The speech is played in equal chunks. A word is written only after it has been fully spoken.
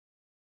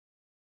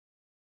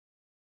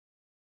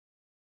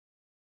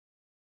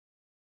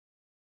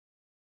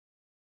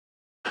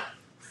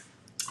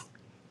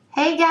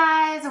Hey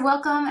guys,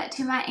 welcome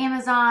to my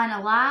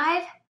Amazon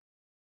Live.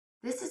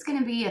 This is going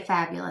to be a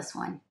fabulous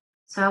one.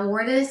 So I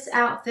wore this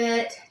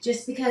outfit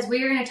just because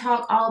we are going to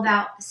talk all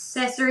about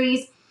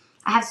accessories.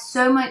 I have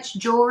so much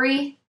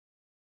jewelry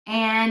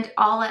and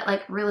all at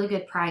like really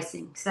good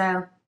pricing.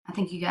 So I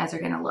think you guys are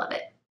going to love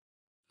it.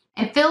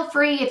 And feel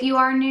free, if you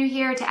are new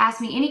here, to ask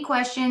me any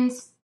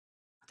questions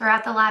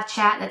throughout the live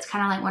chat. That's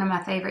kind of like one of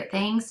my favorite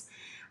things.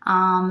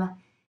 And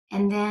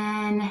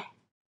then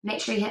make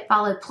sure you hit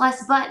follow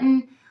plus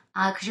button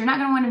because you're not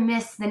going to want to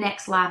miss the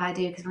next live I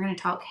do because we're going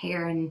to talk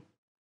hair and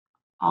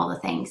all the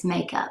things,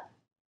 makeup.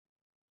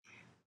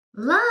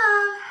 Love.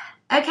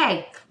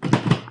 Okay.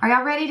 Are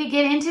y'all ready to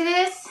get into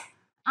this?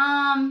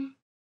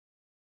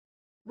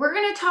 We're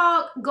going to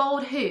talk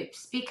gold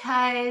hoops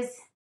because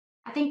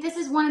I think this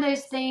is one of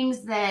those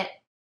things that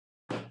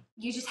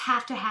you just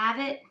have to have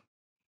it.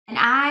 And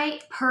I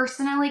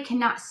personally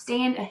cannot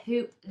stand a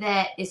hoop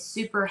that is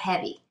super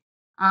heavy.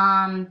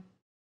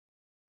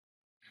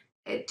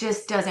 It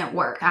just doesn't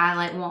work.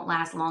 I won't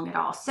last long at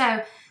all.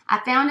 So I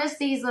found us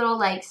these little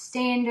like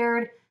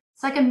standard,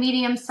 it's like a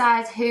medium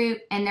size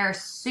hoop and they're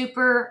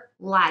super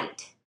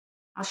light.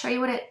 I'll show you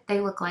what they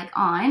look like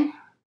on.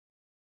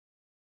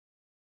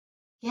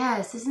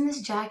 Yes, isn't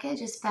this jacket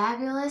just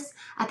fabulous?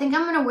 I think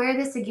I'm gonna wear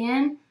this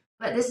again,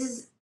 but this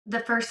is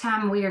the first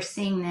time we are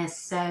seeing this,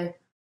 so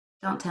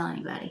don't tell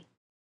anybody.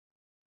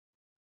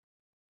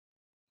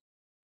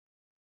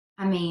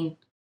 I mean,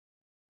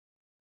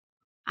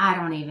 I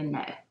don't even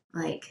know.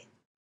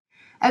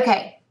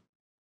 Okay,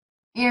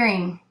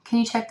 earring. Can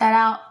you check that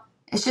out?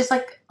 It's just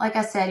like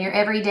I said, your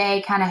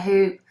everyday kind of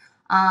hoop,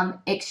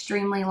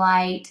 extremely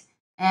light,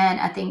 and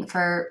I think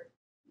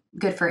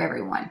good for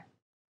everyone.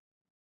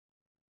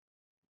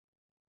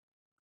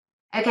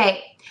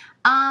 Okay,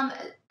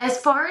 as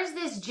far as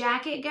this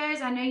jacket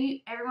goes, I know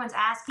everyone's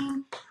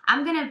asking.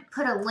 I'm gonna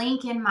put a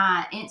link in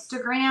my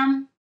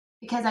Instagram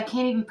because I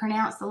can't even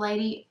pronounce the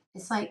lady.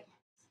 It's like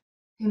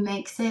who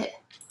makes it.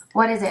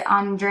 What is it?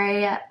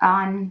 Andrea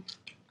on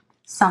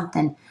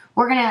something.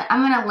 I'm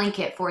gonna link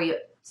it for you.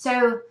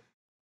 So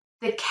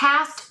the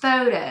cast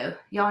photo,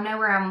 y'all know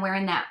where I'm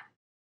wearing that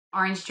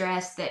orange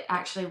dress that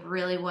actually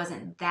really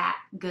wasn't that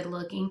good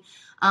looking.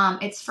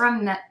 It's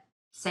from the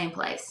same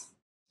place,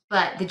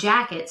 but the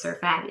jackets are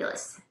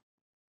fabulous.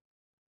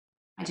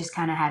 I just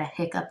kind of had a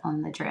hiccup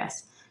on the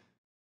dress.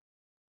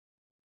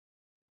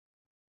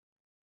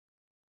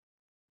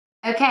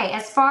 Okay,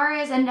 as far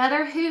as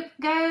another hoop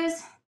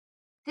goes,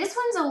 this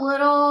one's a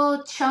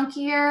little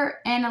chunkier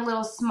and a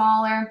little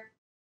smaller.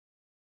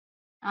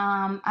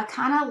 I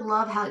kind of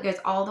love how it goes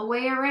all the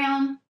way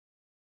around.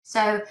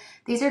 So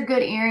these are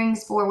good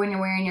earrings for when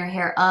you're wearing your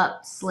hair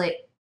up,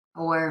 slick,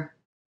 or,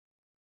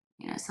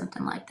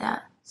 something like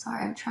that.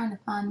 Sorry, I'm trying to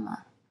find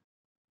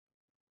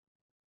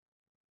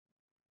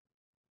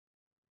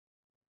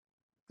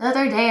the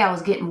other day I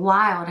was getting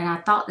wild and I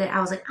thought that I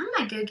was like, I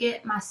might go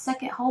get my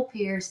second hole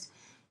pierced.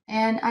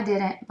 And I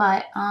didn't,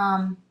 but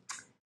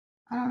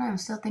I don't know, I'm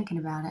still thinking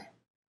about it.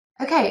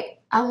 Okay,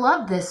 I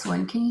love this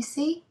one. Can you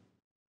see?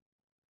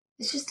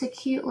 It's just a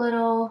cute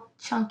little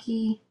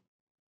chunky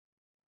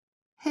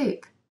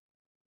hoop.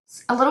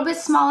 It's a little bit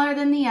smaller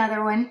than the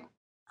other one.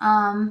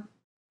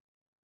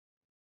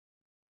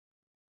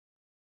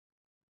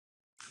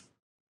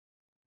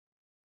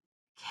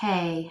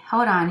 Okay,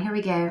 hold on. Here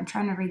we go. I'm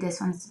trying to read this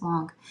one. It's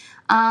long.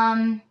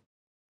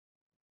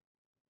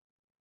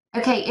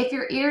 Okay, if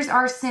your ears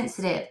are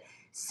sensitive.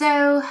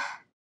 So,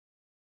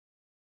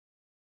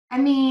 I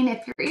mean,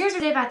 if your ears are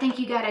sensitive, I think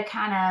you got to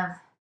kind of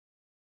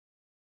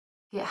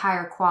get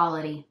higher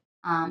quality.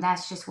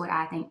 That's just what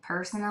I think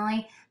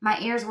personally. My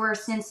ears were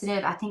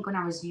sensitive, I think, when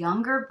I was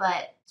younger,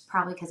 but it's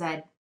probably because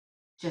I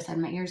just had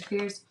my ears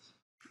pierced.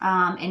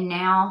 And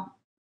now,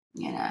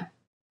 at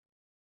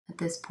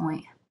this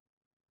point.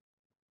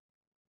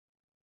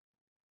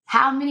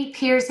 How many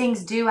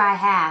piercings do I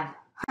have?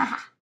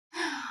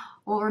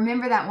 Well,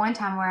 remember that one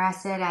time where I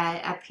said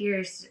I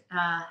pierced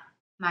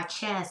my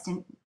chest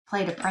and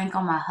played a prank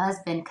on my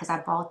husband because I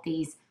bought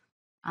these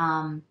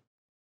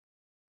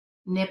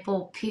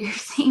nipple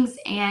piercings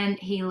and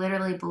he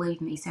literally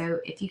believed me. So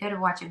if you go to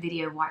watch a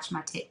video, watch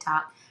my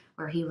TikTok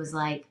where he was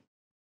like,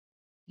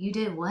 "You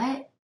did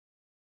what?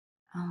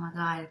 Oh my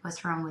God,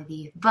 what's wrong with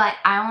you?" But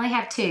I only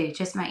have two,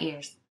 just my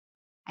ears.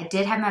 I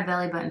did have my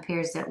belly button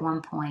pierced at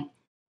one point.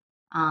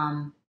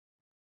 I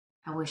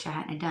wish I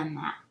hadn't done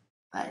that,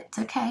 but it's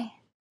okay.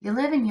 You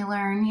live and you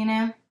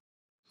learn.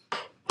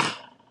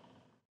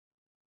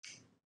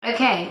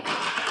 Okay,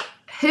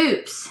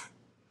 hoops.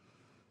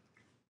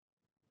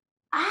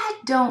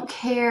 I don't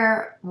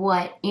care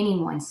what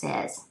anyone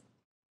says.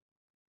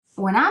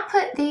 When I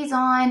put these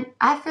on,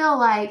 I feel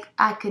like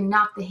I could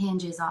knock the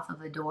hinges off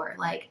of a door.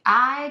 Like,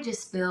 I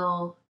just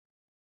feel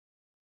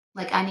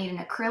like I need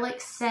an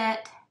acrylic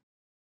set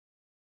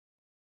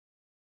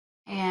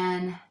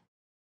and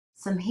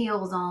some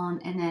heels on,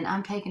 and then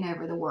I'm taking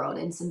over the world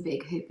in some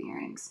big hoop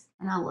earrings.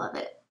 And I love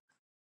it.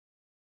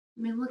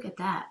 I mean, look at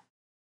that.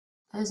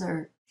 Those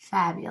are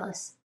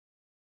fabulous.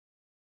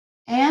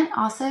 And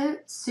also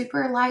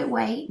super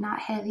lightweight, not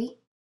heavy.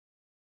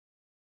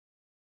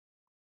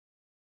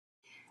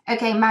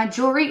 Okay, my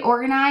jewelry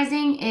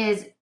organizing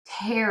is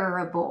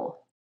terrible.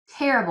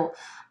 Terrible.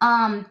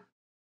 I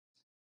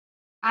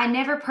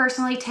never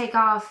personally take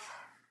off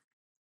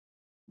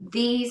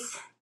these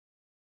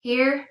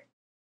here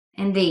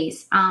and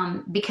these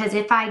because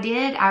if I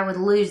did, I would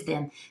lose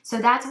them. So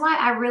that's why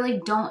I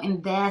really don't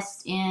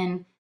invest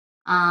in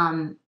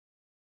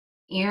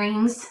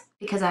earrings,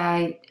 because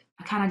I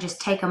kind of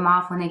just take them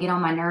off when they get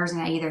on my nerves,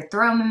 and I either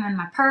throw them in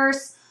my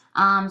purse.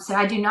 So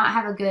I do not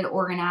have a good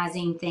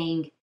organizing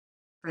thing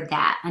for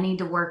that. I need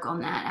to work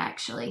on that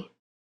actually.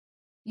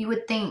 You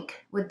would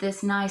think with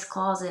this nice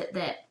closet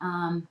that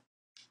I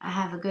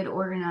have a good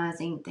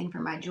organizing thing for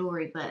my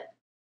jewelry, but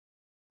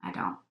I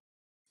don't.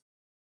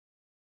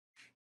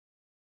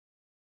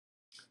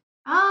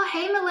 Oh,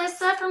 hey,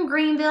 Melissa from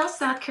Greenville,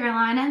 South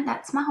Carolina.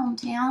 That's my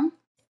hometown.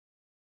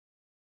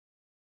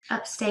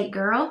 Upstate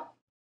girl.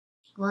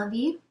 Love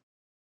you.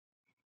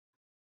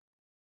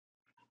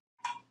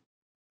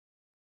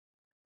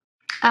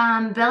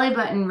 Belly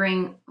button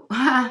ring.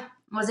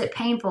 Was it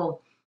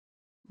painful?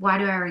 Why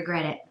do I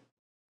regret it?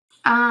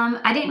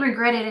 I didn't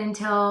regret it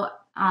until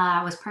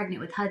I was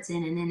pregnant with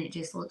Hudson, and then it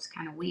just looks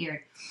kind of weird.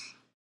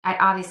 I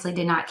obviously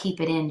did not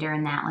keep it in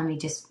during that. Let me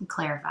just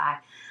clarify.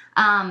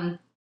 I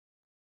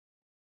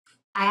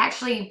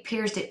actually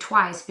pierced it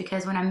twice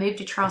because when I moved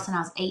to Charleston, I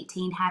was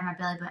 18, had my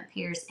belly button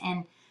pierced,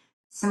 and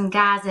some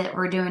guys that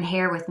were doing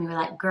hair with me were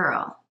like,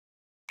 "Girl,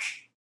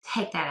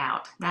 take that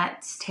out.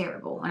 That's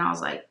terrible." And I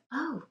was like,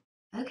 "Oh,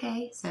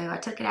 okay." So I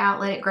took it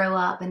out, let it grow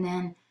up, and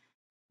then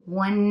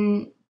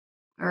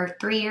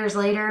 3 years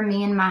later,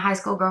 me and my high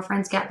school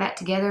girlfriends got back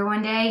together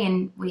one day,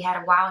 and we had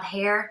a wild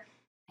hair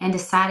and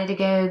decided to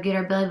go get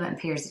our belly button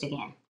pierced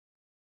again.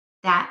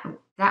 That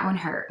one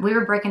hurt. We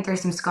were breaking through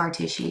some scar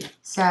tissue.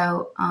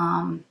 So,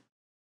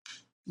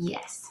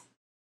 yes.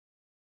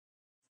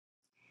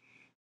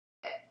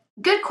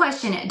 Good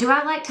question. Do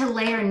I like to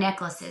layer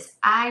necklaces?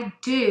 I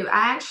do.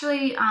 I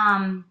actually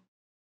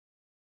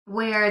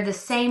wear the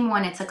same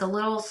one. It's like a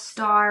little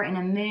star and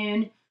a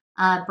moon.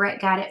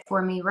 Brett got it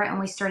for me right when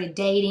we started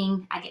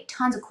dating. I get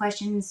tons of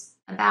questions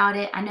about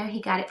it. I know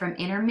he got it from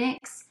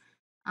Intermix,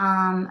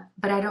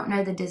 but I don't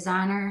know the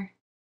designer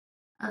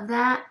of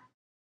that.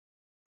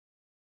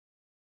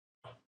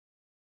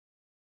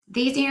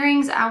 These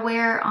earrings I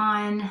wear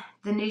on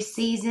the new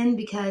season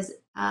because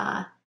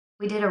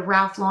we did a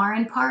Ralph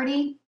Lauren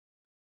party.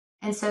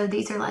 And so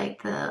these are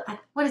like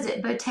what is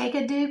it,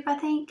 Bottega dupe, I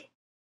think.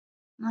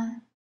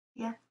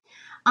 Yeah.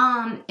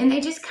 And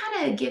they just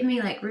kind of give me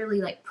like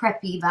really like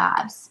preppy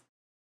vibes.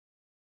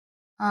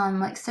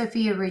 Like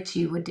Sophia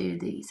Richie would do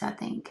these, I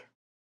think.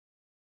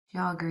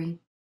 Y'all agree?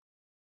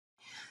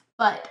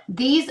 But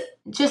these,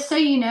 just so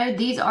you know,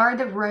 these are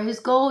the rose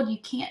gold. You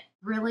can't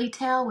really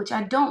tell, which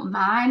I don't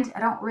mind. I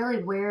don't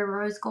really wear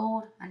rose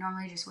gold. I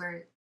normally just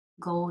wear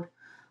gold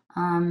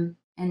and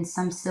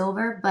some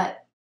silver,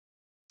 but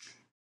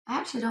I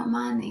actually don't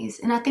mind these.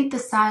 And I think the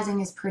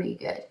sizing is pretty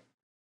good.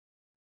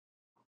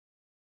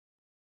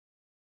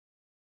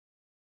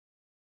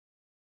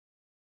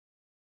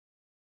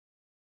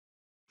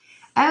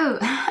 Oh,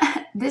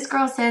 this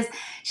girl says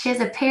she has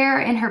a pair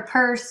in her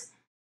purse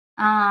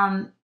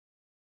um,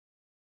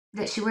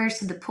 that she wears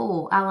to the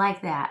pool. I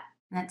like that.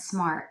 That's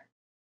smart.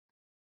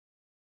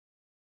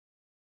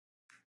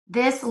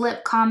 This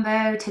lip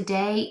combo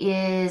today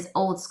is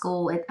old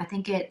school. I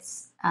think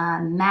it's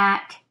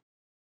MAC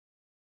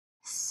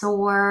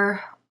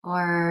Soar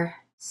or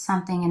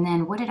something. And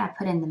then what did I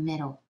put in the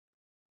middle?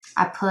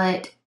 I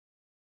put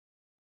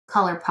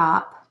Color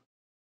Pop.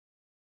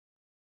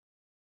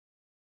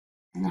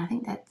 And I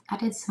think that I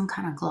did some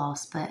kind of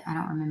gloss, but I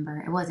don't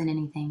remember. It wasn't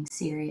anything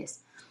serious.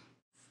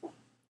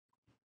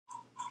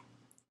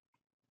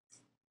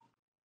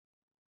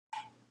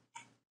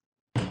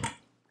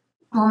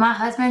 Will my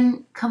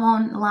husband come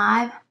on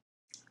live?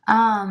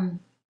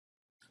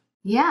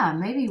 Yeah,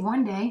 maybe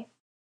one day.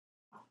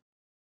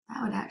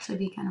 That would actually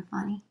be kind of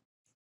funny.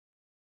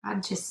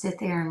 I'd just sit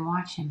there and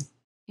watch him.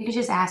 You could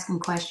just ask him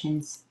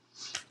questions.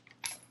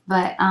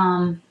 But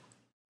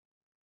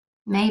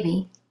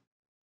maybe.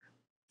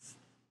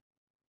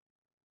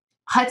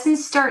 Hudson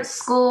starts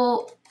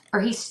school,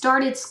 or he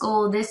started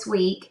school this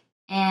week,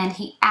 and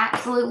he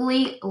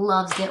absolutely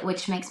loves it,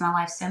 which makes my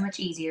life so much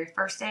easier.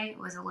 First day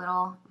was a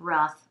little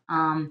rough.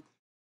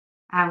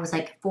 I was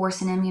like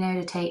forcing him,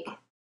 to take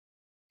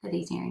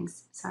these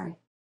earrings. Sorry.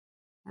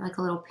 They're like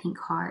a little pink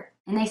heart.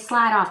 And they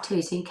slide off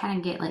too, so you kind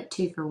of get like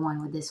 2 for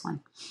 1 with this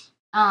one.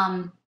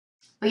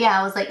 But yeah,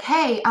 I was like,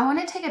 hey, I want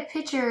to take a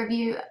picture of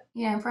you,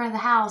 in front of the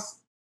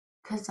house,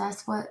 because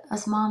that's what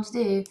us moms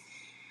do.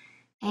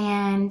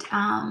 And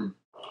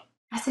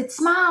I said,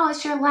 smile,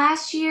 it's your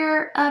last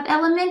year of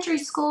elementary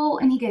school.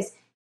 And he goes,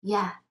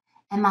 yeah,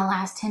 and my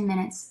last 10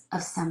 minutes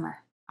of summer.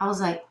 I was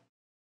like,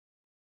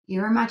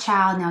 you are my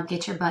child, now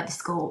get your butt to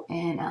school.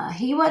 And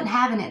he wasn't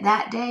having it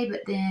that day,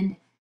 but then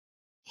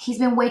he's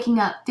been waking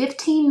up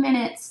 15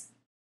 minutes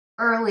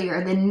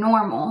earlier than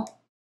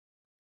normal.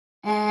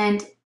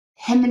 And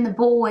him and the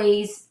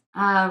boys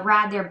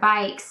ride their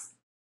bikes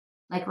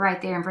like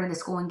right there in front of the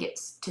school and get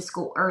to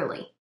school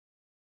early.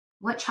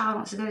 What child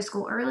wants to go to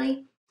school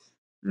early?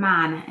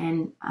 Mine.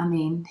 And I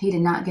mean, he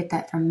did not get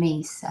that from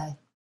me. So,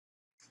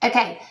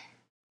 okay.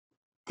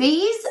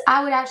 These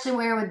I would actually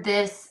wear with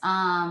this,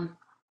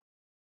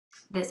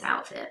 this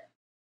outfit.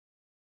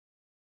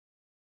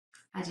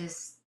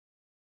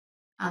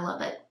 I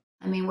love it.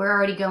 I mean, we're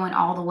already going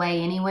all the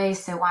way anyway,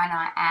 so why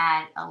not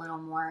add a little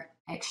more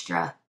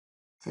extra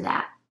to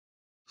that?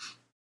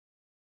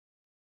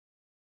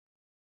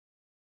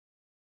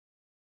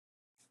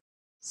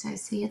 So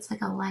see, it's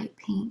like a light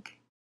pink.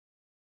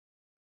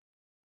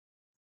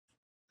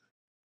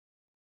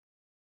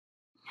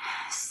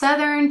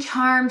 Southern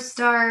Charm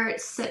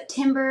starts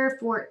September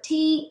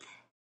 14th.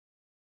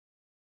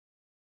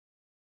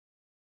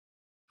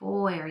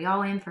 Boy, are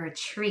y'all in for a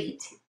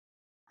treat.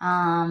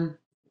 I'm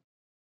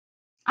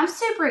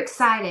super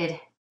excited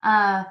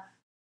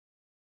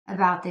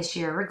about this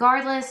year,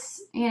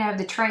 regardless, of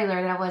the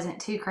trailer that I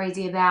wasn't too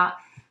crazy about,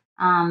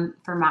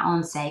 for my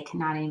own sake,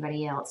 not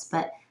anybody else.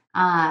 But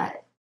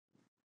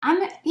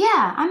I'm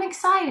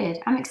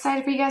excited. I'm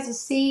excited for you guys to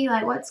see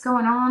like what's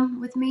going on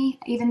with me,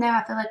 even though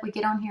I feel like we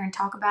get on here and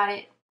talk about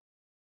it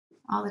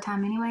all the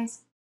time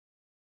anyways.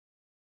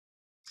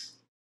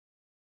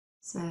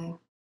 So,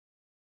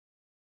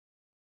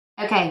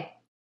 okay.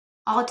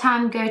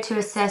 All-time go-to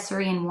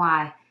accessory and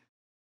why?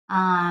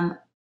 A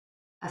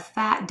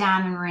fat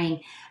diamond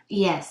ring.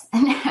 Yes. I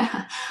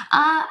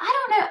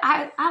don't know.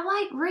 I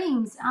like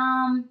rings.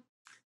 I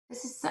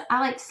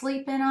like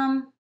sleep in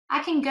them.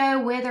 I can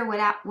go with or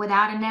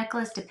without a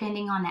necklace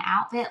depending on the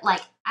outfit.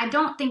 Like, I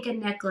don't think a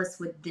necklace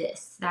with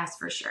this, that's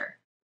for sure.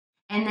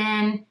 And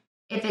then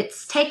if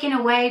it's taken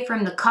away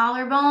from the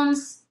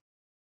collarbones,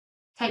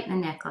 take the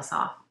necklace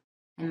off,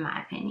 in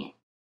my opinion.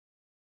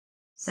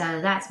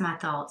 So that's my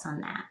thoughts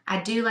on that.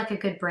 I do like a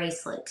good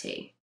bracelet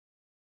too.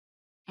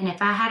 And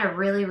if I had a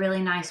really,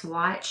 really nice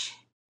watch,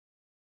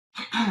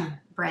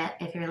 Brett,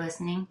 if you're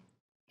listening,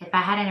 if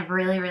I had a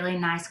really, really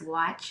nice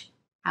watch,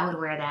 I would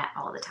wear that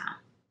all the time.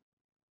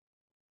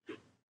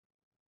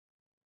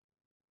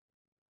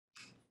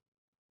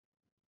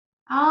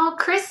 Oh,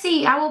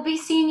 Chrissy, I will be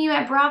seeing you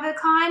at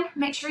BravoCon.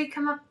 Make sure you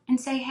come up and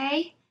say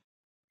hey.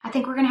 I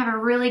think we're going to have a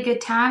really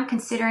good time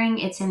considering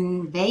it's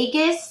in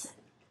Vegas.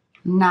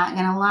 Not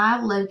going to lie,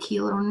 low-key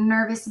a little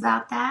nervous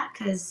about that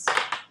because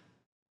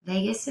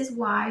Vegas is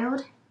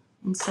wild,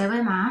 and so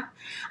am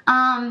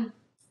I.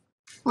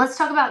 Let's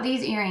talk about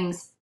these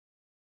earrings.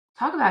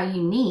 Talk about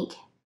unique.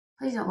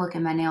 Please don't look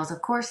at my nails.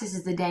 Of course, this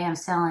is the day I'm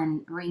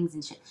selling rings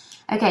and shit.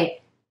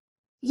 Okay.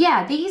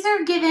 Yeah, these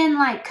are giving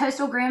like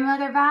coastal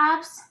grandmother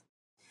vibes,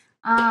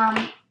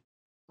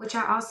 which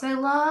I also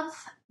love.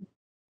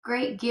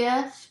 Great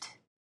gift.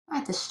 I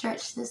have to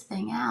stretch this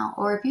thing out.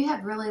 Or if you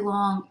have really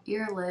long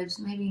earlobes,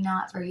 maybe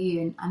not for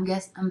you. And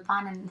I'm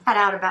finding that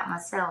out about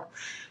myself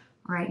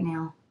right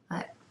now.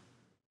 But,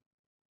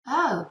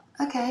 oh,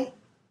 okay.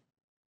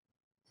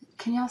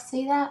 Can y'all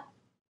see that?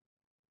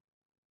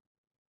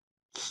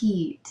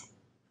 Cute.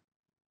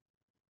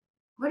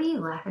 What are you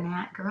laughing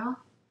at, girl?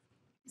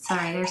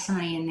 Sorry, there's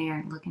somebody in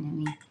there looking at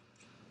me.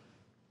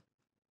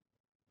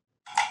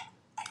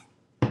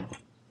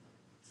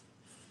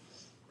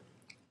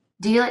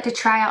 Do you like to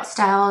try out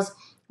styles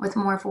with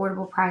more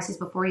affordable prices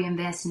before you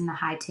invest in the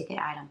high ticket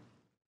item?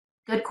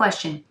 Good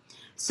question.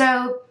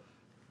 So,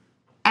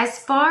 as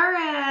far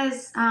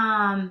as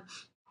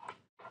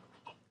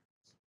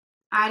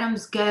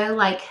items go,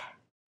 like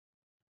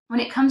when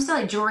it comes to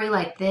like jewelry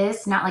like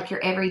this, not like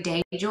your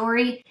everyday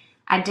jewelry,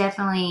 I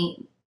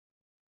definitely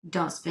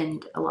don't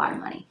spend a lot of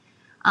money.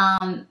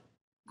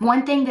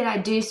 One thing that I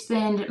do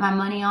spend my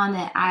money on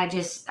that I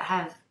just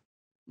have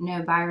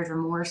no buyer's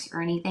remorse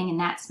or anything, and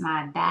that's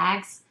my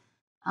bags,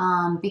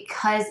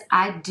 because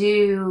I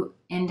do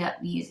end up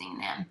using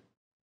them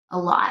a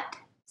lot.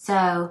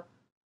 So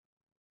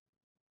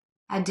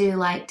I do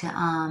like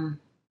to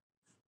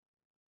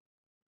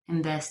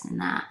invest in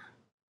that.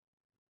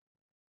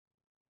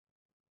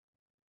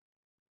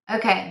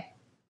 Okay.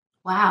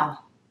 Wow.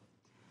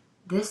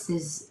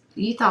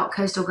 You thought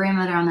coastal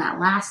grandmother on that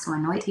last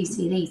one. Wait till you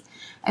see these.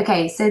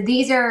 Okay, so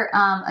these are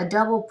a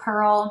double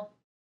pearl.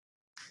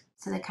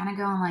 So they kind of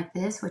go on like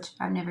this, which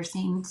I've never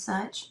seen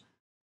such.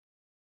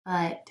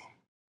 But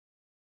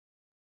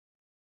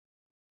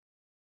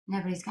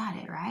nobody's got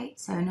it, right?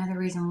 So another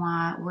reason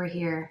why we're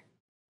here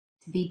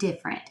to be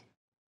different.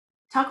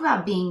 Talk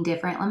about being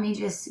different. Let me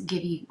just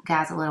give you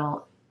guys a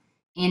little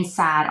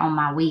insight on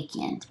my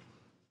weekend.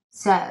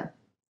 So,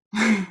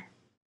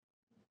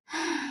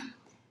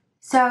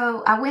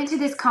 I went to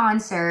this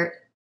concert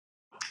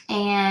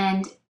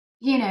and,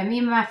 me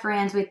and my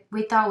friends,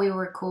 we thought we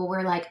were cool.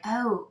 We're like,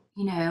 oh,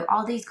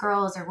 all these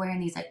girls are wearing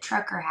these like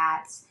trucker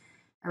hats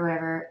or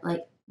whatever.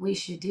 Like, we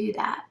should do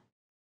that.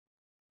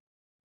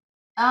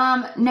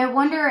 No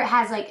wonder it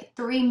has like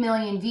 3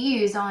 million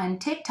views on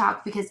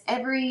TikTok because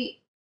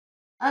every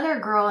other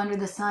girl under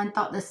the sun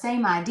thought the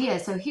same idea.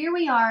 So here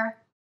we are,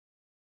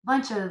 a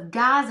bunch of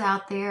guys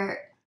out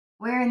there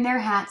wearing their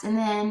hats, and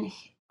then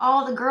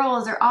all the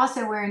girls are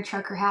also wearing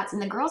trucker hats,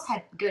 and the girls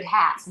had good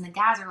hats, and the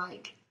guys are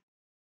like,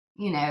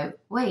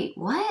 wait,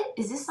 what?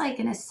 Is this like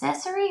an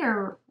accessory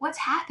or what's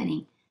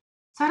happening?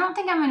 So I don't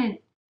think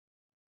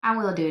I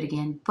will do it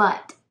again,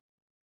 but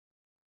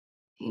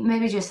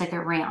maybe just like a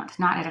round,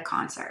 not at a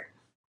concert.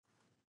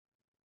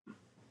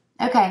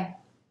 Okay,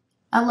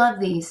 I love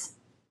these.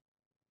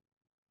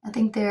 I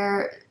think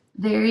they're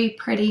very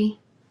pretty.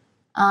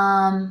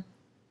 Um,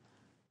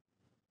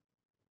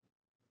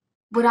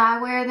 would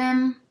I wear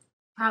them?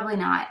 Probably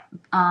not.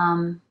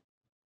 Um,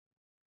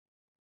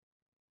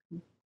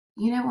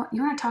 you know what?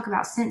 You want to talk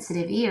about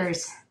sensitive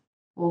ears?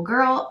 Well,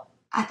 girl,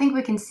 I think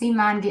we can see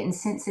mine getting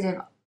sensitive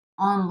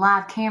on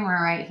live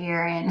camera right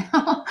here. And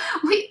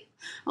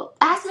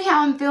ask me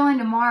how I'm feeling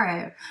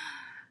tomorrow.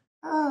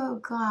 Oh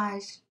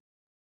gosh.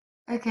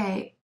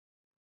 Okay.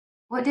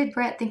 What did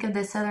Brett think of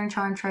the Southern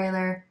Charm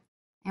trailer,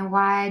 and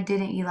why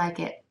didn't you like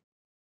it?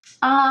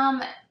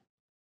 Um,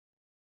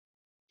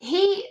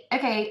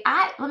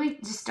 let me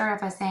just start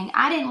off by saying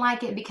I didn't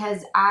like it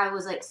because I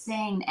was like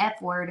saying the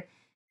F word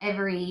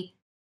every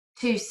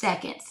 2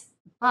 seconds.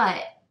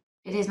 But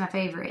it is my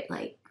favorite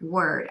like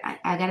word.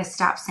 I gotta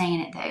stop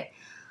saying it though.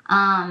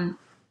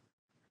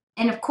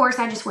 And of course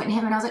I just went to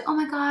him and I was like, oh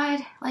my God,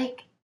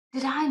 like,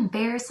 did I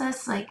embarrass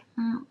us? Like,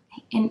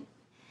 and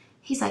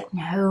he's like,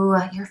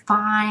 no, you're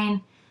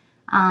fine.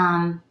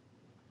 Um,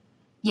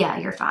 yeah,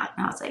 you're fine.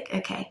 And I was like,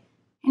 okay.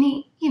 And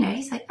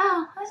he's like,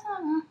 oh,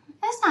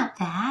 that's not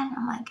bad.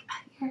 I'm like,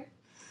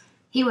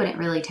 he wouldn't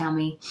really tell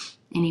me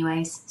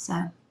anyways. So,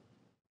 all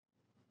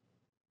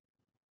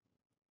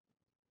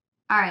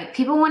right.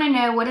 People want to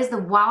know, what is the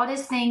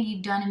wildest thing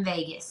you've done in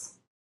Vegas?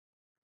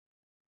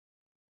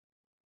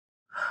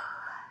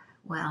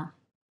 Well,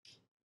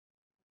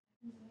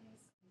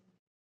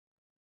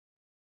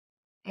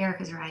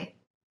 Erica's right.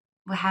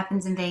 What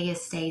happens in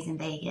Vegas stays in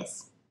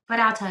Vegas. But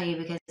I'll tell you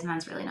because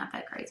mine's really not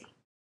that crazy.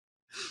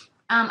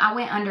 I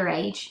went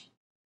underage.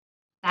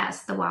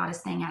 That's the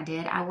wildest thing I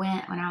did. I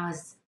went when I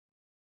was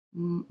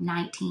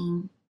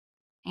 19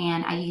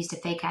 and I used a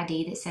fake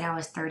ID that said I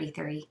was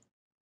 33.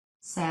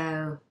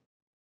 So,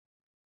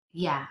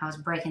 yeah, I was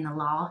breaking the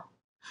law.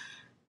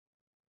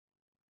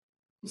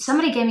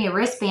 Somebody gave me a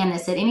wristband that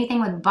said anything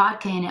with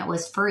vodka in it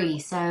was free.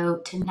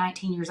 So, to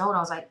 19 years old, I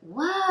was like,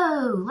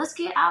 whoa, let's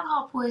get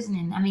alcohol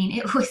poisoning. I mean,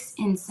 it was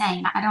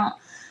insane.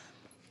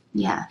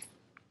 Yeah.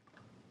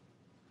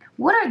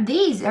 What are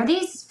these? Are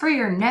these for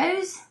your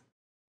nose?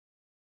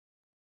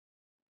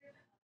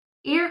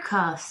 Ear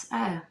cuffs.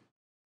 Oh,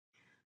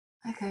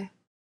 okay.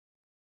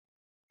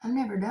 I've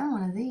never done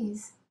one of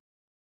these.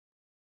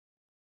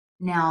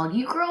 Now,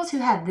 you girls who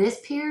have this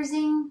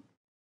piercing,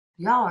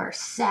 y'all are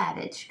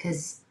savage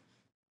because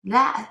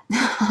that,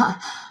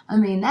 I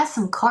mean, that's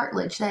some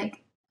cartilage.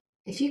 Like,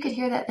 if you could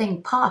hear that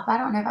thing pop, I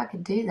don't know if I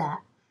could do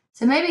that.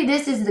 So maybe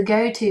this is the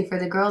go-to for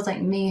the girls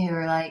like me who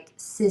are like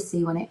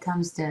sissy when it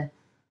comes to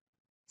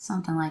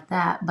something like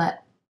that.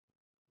 But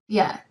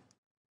yeah,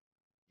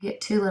 get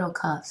two little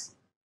cuffs.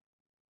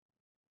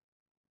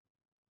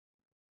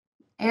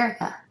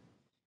 Erica.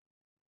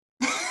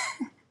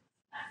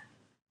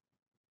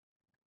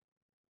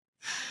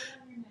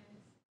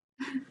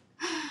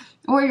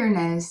 Or your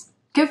nose.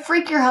 Go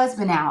freak your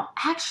husband out.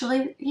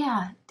 Actually,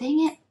 yeah,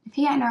 dang it. If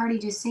he hadn't already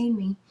just seen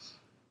me,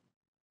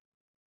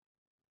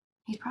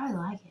 he'd probably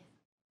like it.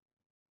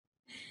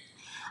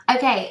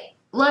 Okay,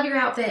 love your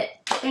outfit.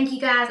 Thank you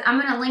guys. I'm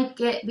gonna link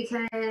it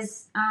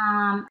because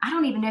I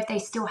don't even know if they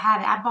still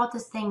have it. I bought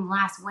this thing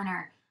last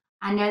winter.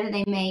 I know that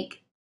they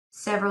make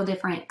several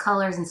different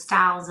colors and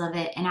styles of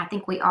it, and I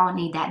think we all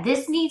need that.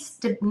 This needs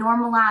to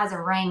normalize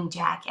a rain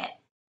jacket.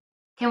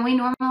 Can we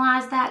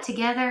normalize that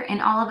together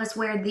and all of us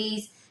wear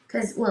these?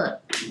 Because look,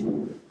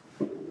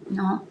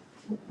 no.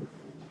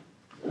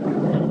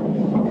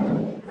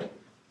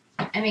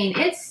 I mean,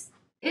 it's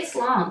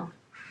long.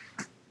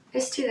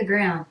 It's to the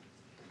ground.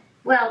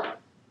 Well,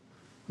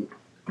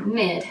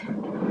 mid.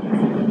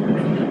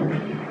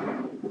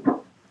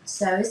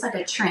 So it's like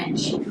a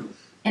trench.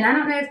 And I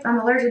don't know if I'm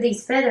allergic to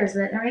these feathers,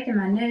 but they're making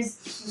my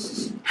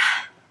nose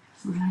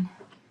run.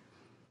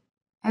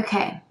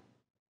 Okay.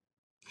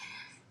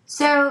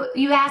 So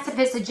you asked if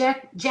it's a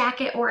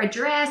jacket or a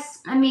dress.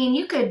 I mean,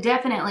 you could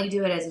definitely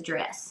do it as a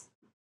dress.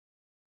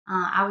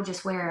 I would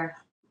just wear,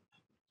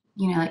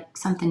 like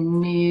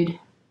something nude,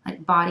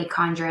 like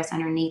bodycon dress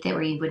underneath it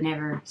where you would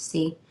never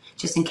see,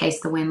 just in case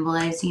the wind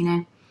blows,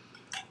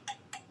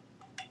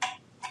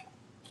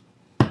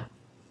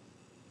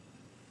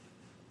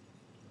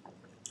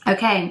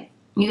 Okay,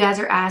 you guys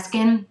are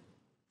asking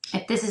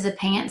if this is a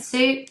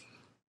pantsuit.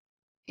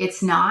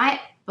 It's not,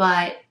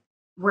 but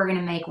we're going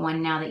to make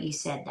one now that you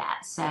said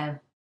that. So,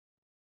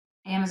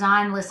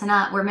 Amazon, listen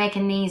up. We're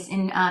making these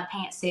in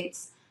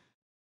pantsuits.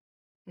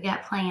 We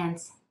got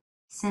plans.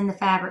 Send the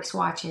fabric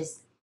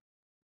swatches.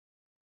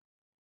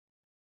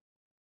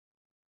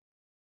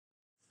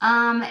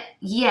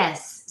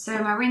 Yes. So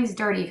my ring's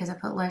dirty because I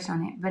put lotion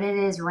on it, but it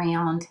is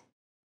round.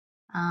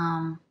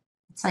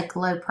 It's like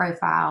low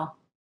profile,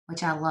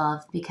 which I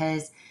love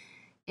because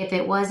if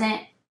it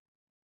wasn't,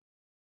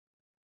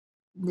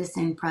 this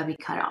thing probably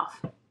cut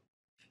off.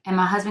 And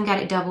my husband got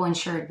it double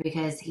insured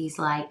because he's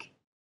like,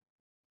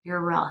 you're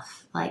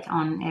rough, like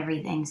on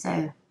everything.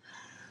 So,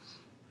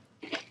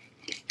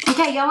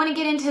 okay, y'all want to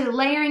get into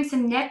layering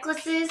some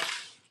necklaces?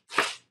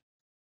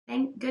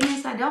 Thank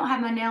goodness I don't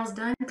have my nails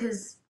done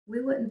because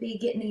we wouldn't be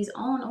getting these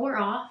on or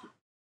off.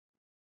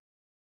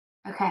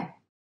 Okay.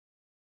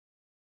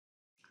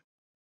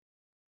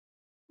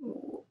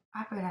 Ooh,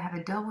 I better have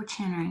a double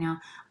chin right now.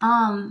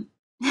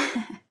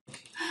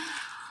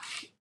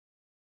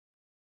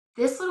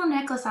 This little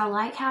necklace, I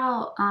like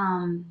how,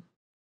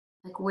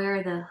 like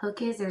where the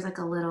hook is, there's like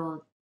a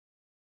little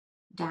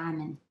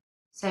diamond.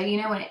 So,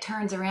 you know, when it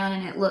turns around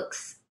and it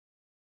looks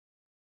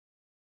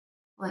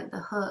like the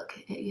hook,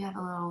 you have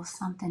a little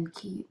something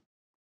cute.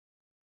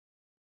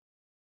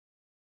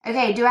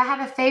 Okay, do I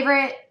have a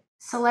favorite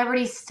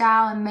celebrity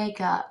style and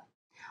makeup?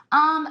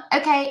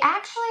 Okay,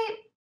 actually,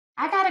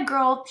 I got a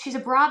girl, she's a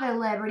Bravo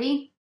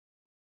celebrity,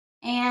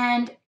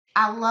 and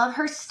I love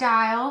her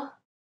style,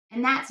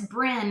 and that's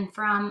Brynn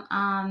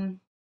from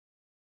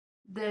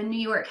the New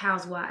York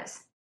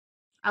Housewives.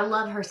 I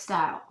love her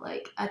style.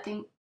 Like, I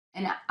think,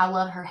 and I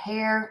love her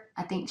hair.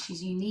 I think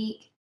she's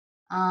unique.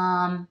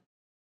 I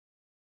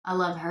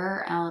love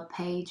her. I love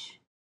Paige.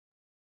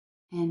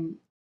 And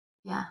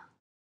yeah,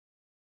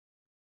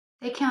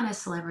 they count as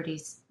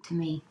celebrities to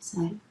me.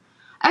 So,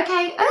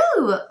 okay.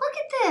 Ooh, look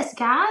at this,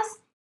 guys.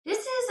 This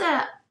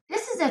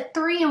is a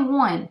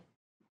 3-in-1.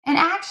 And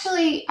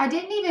actually, I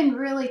didn't even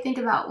really think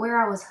about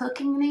where I was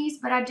hooking these,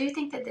 but I do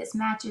think that this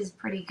matches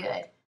pretty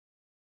good.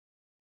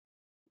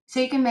 So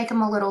you can make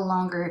them a little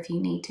longer if you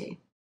need to.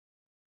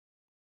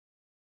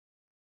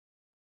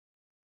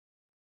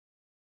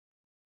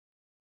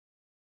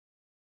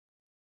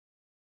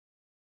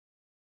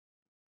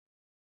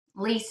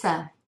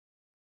 Lisa,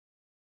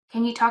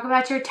 can you talk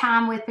about your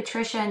time with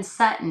Patricia and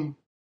Sutton?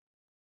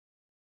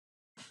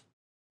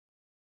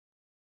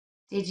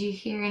 Did you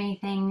hear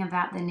anything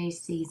about the new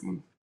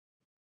season?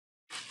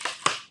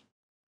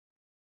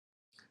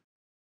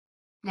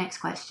 Next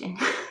question.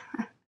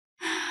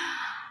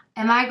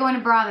 Am I going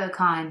to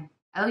BravoCon?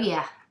 Oh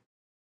yeah,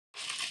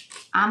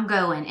 I'm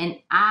going, and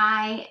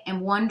I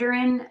am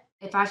wondering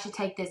if I should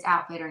take this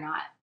outfit or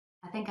not.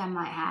 I think I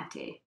might have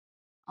to.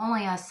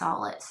 Only us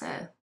saw it, so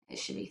it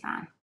should be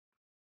fine.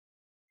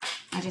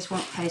 I just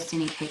won't post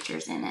any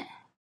pictures in it.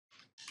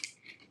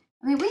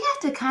 I mean, we have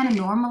to kind of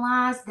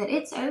normalize that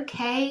it's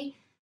okay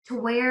to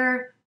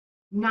wear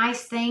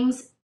nice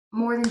things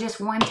more than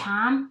just one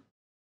time,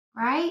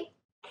 right?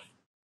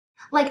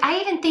 Like, I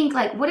even think,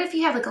 like, what if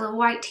you have like a little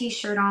white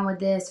t-shirt on with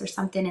this or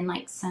something and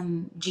like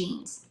some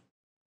jeans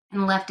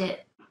and left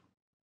it,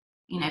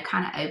 you know,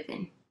 kind of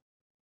open?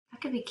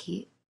 That could be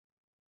cute.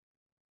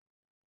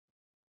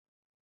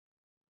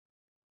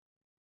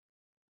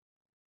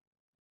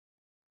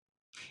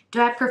 Do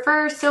I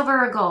prefer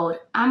silver or gold?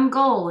 I'm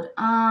gold.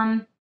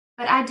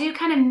 But I do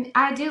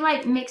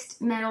like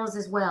mixed metals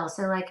as well.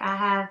 So like I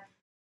have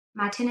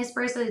my tennis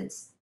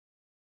bracelets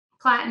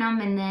platinum,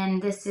 and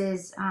then this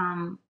is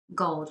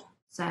gold.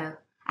 So I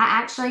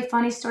actually,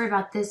 funny story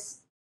about this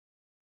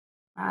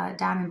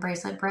diamond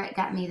bracelet. Brett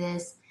got me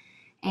this,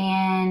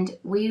 and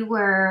we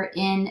were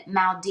in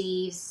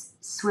Maldives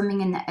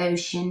swimming in the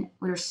ocean.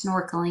 We were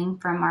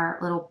snorkeling from our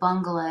little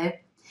bungalow,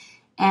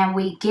 and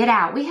we get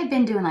out. We had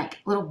been doing like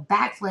little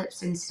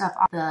backflips and stuff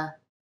off the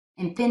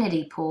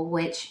infinity pool,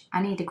 which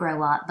I need to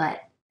grow up, but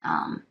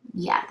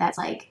yeah, that's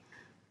like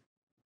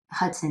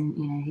Hudson,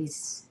 you know,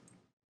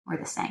 we're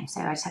the same,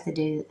 so I just have to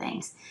do the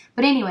things.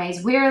 But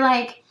anyways, we're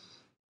like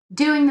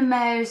doing the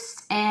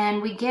most,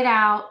 and we get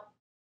out,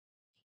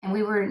 and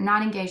we were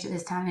not engaged at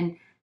this time, and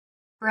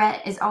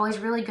Brett is always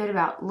really good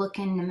about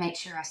looking to make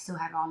sure I still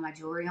have all my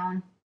jewelry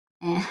on.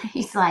 And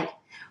he's like,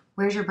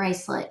 where's your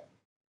bracelet?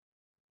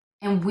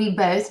 And we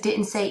both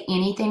didn't say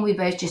anything. We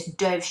both just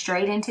dove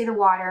straight into the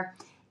water.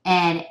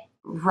 And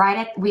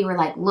we were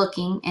like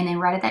looking, and then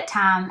right at that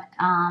time,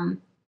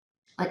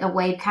 like a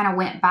wave kind of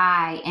went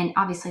by, and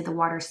obviously the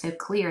water is so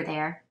clear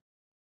there.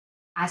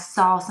 I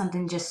saw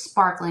something just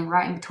sparkling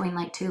right in between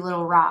like two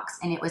little rocks,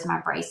 and it was my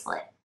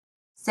bracelet.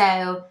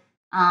 So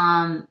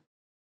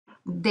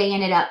they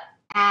ended up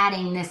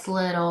adding this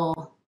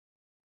little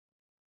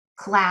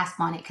clasp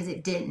on it because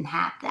it didn't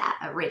have that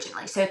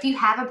originally. So if you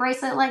have a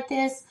bracelet like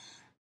this,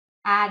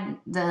 add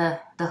the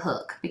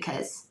hook,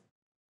 because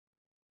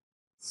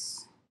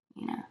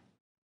you know,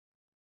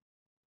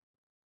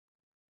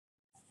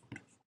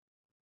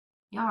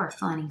 y'all are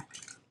funny.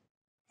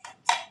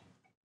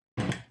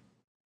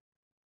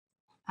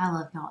 I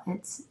love y'all.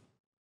 It's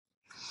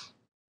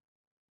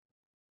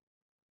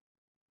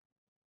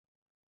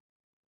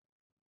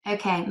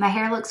okay. My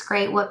hair looks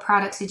great. What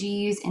products did you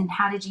use, and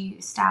how did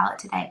you style it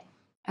today?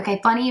 Okay,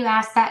 funny you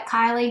asked that,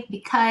 Kylie,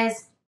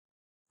 because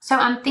so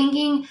I'm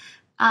thinking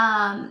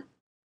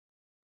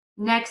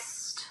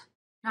next,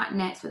 not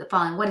next, but the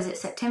following. What is it?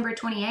 September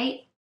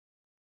 28th,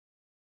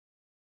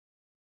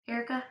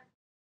 Erica?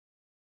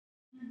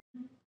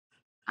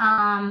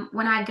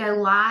 When I go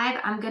live,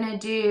 I'm gonna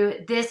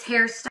do this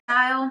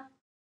hairstyle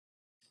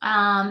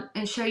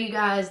and show you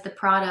guys the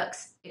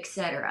products,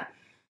 etc.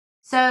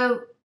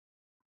 So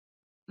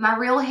my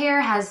real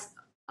hair has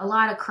a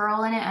lot of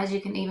curl in it, as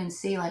you can even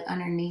see, like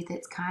underneath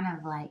it's kind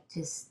of like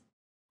just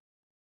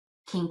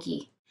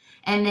kinky.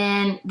 And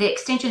then the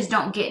extensions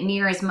don't get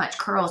near as much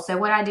curl. So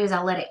what I do is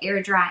I let it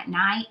air dry at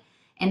night,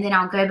 and then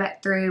I'll go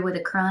back through with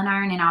a curling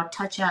iron and I'll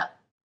touch up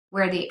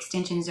where the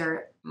extensions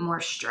are more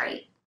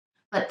straight.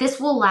 But this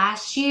will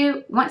last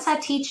you. Once I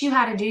teach you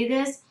how to do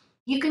this,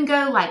 you can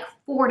go like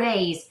 4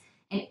 days,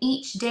 and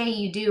each day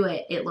you do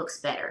it, it looks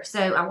better.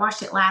 So I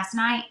washed it last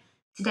night.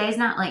 Today's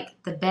not like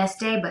the best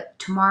day, but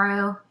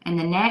tomorrow and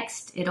the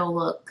next, it'll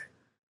look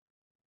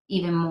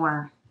even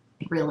more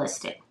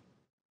realistic.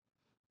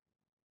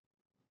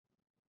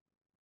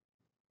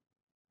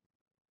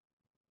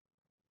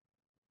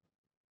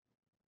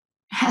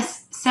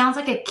 Sounds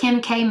like a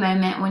Kim K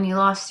moment when you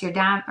lost your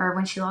diamond, or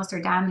when she lost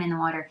her diamond in the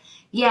water.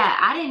 Yeah,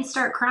 I didn't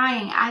start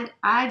crying.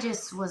 I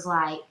just was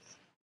like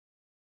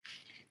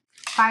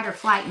fight or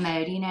flight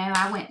mode, you know.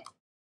 I went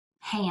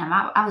ham.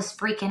 I was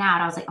freaking out.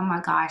 I was like, oh my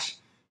gosh,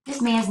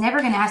 this man's never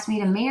going to ask me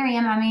to marry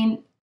him. I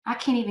mean, I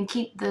can't even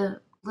keep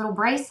the little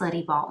bracelet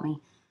he bought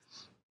me.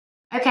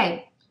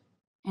 Okay,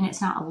 and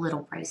it's not a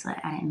little bracelet.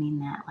 I didn't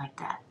mean that like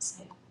that.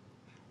 So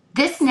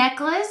this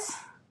necklace,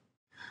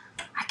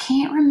 I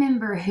can't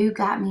remember who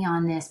got me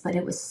on this, but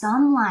it was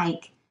some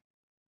like,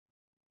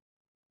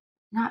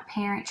 not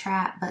Parent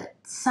Trap, but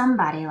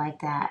somebody like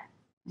that.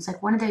 It was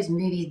like one of those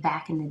movies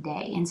back in the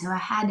day. And so I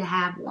had to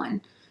have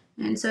one.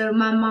 And so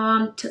my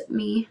mom took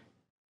me,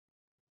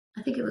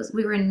 I think it was,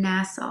 we were in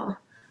Nassau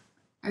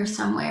or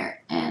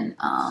somewhere. And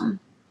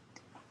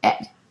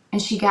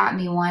she got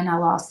me one. I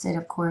lost it,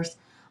 of course.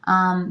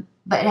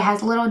 But it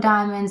has little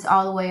diamonds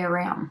all the way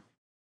around.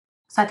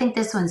 So I think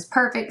this one's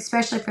perfect,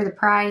 especially for the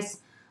price.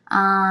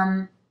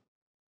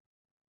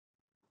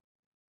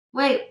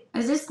 Wait,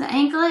 is this the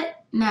anklet?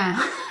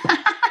 No.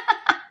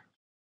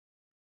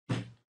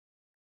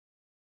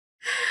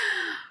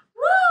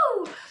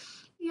 Woo!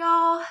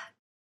 Y'all,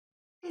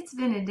 it's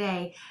been a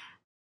day.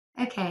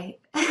 Okay.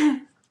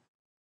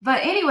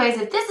 But anyways,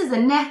 if this is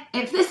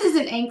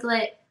an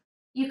anklet,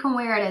 you can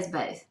wear it as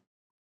both.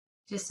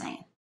 Just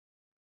saying.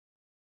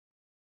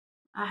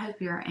 I hope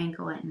your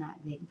ankle isn't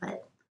that big,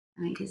 but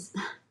I mean, cause,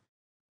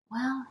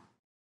 well,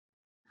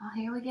 oh,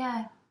 here we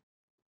go.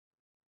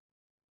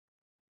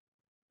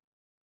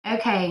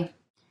 Okay.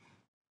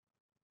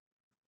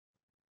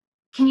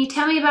 Can you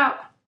tell me about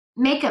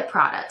makeup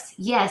products?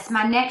 Yes,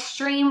 my next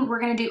stream, we're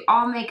going to do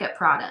all makeup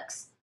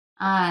products.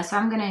 So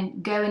I'm going to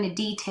go into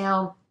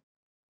detail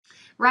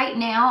right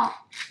now.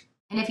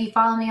 And if you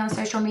follow me on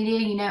social media,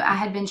 you know I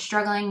had been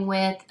struggling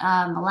with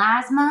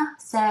melasma.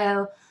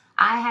 So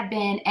I have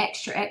been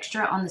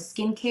extra on the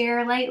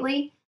skincare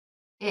lately.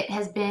 It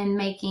has been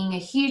making a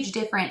huge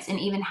difference in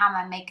even how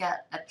my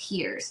makeup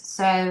appears.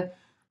 So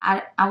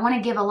I want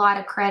to give a lot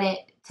of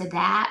credit to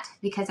that,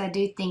 because I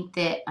do think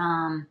that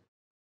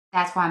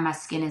that's why my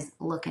skin is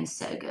looking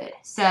so good.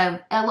 So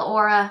Ella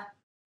Aura,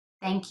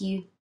 thank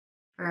you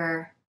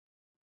for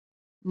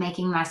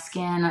making my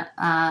skin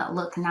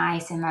look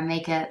nice and my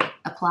makeup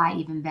apply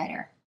even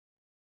better.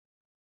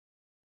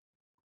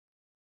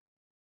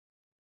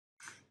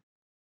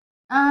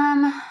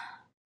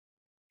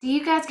 Do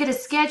you guys get a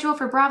schedule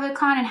for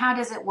BravoCon, and how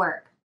does it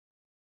work?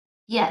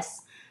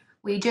 Yes,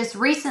 we just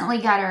recently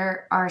got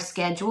our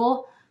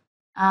schedule.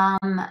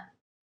 My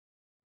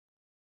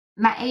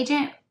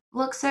agent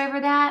looks over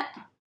that,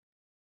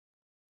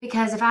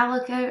 because if I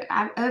look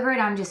over it,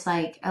 I'm just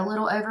like a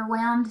little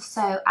overwhelmed.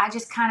 So I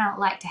just kind of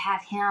like to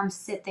have him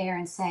sit there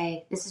and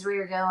say, this is where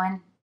you're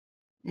going,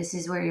 this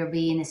is where you'll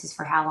be, and this is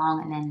for how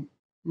long, and then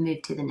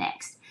move to the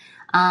next.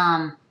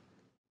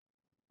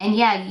 And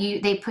yeah,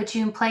 they put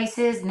you in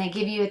places and they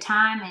give you a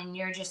time and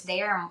you're just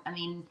there. I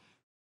mean,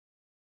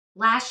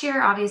 last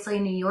year, obviously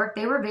in New York,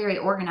 they were very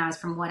organized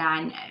from what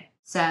I know.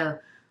 So,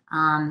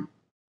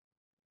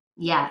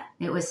 yeah,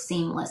 it was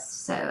seamless.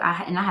 So I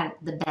had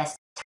the best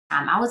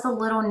time. I was a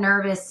little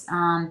nervous.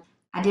 I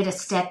did a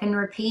step and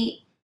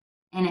repeat,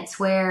 and it's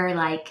where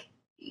like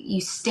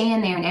you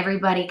stand there and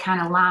everybody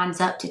kind of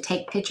lines up to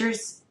take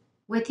pictures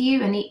with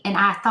you. And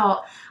I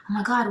thought, oh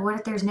my God, what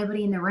if there's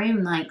nobody in the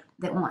room like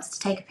that wants to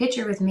take a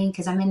picture with me,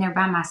 because I'm in there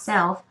by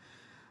myself.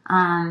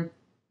 And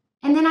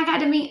then I got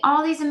to meet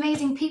all these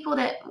amazing people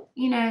that,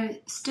 you know,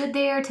 stood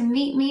there to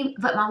meet me,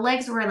 but my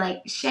legs were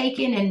like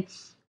shaking. And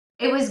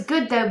it was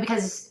good though,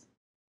 because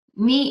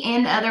me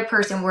and the other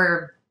person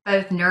were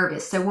both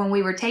nervous. So when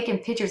we were taking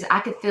pictures,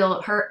 I could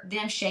feel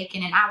them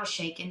shaking and I was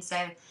shaking. So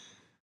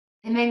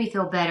it made me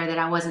feel better that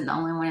I wasn't the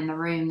only one in the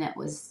room that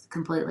was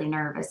completely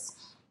nervous.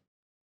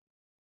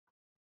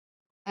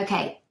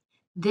 Okay,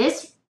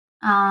 this,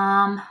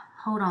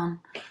 hold on.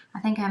 I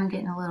think I'm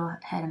getting a little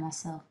ahead of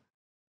myself.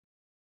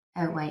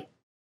 Oh, wait.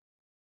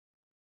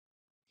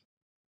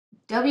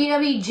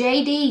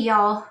 WWJD,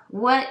 y'all.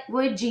 What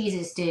would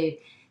Jesus do?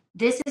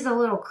 This is a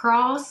little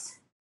cross.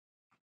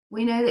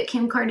 We know that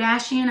Kim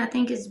Kardashian, I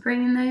think, is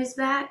bringing those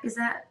back. Is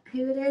that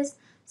who it is?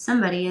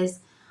 Somebody is.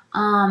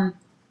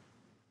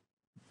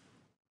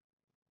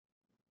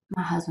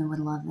 My husband would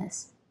love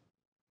this.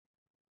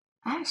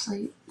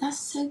 Actually, that's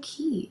so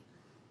cute.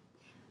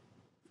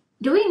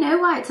 Do we know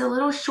why it's a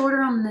little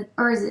shorter on the,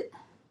 or is it,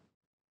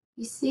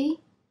 you see?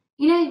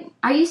 You know,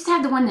 I used to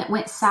have the one that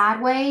went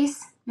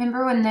sideways.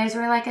 Remember when those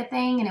were like a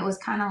thing and it was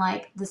kind of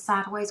like the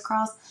sideways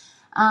cross?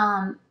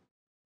 Um,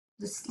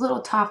 this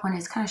little top one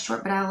is kind of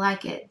short, but I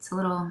like it. It's a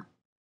little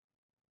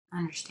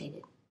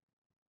understated.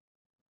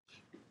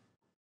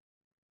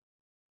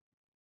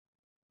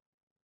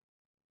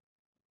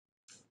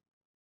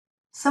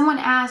 Someone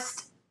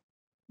asked,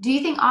 do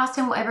you think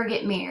Austin will ever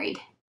get married?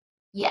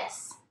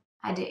 Yes,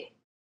 I do.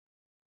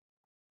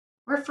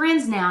 We're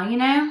friends now, you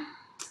know?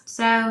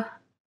 So,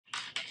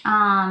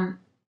 um,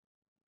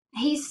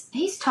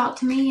 he's talked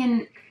to me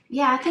and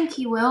yeah, I think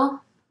he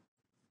will.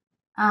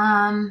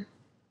 Um,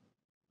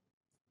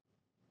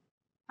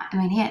 I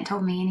mean, he hadn't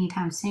told me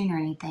anytime soon or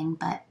anything,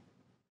 but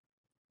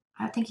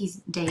I think he's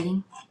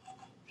dating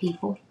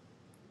people.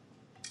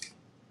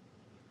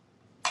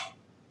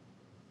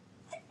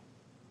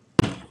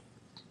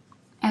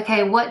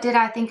 Okay, what did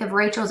I think of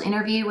Rachel's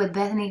interview with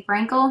Bethany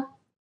Frankel?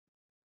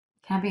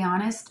 Can I be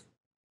honest?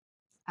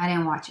 I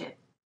didn't watch it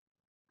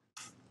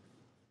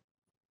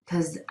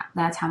because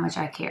that's how much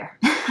I care.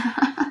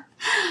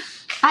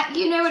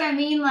 You know what I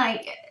mean?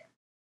 Like,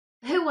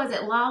 who was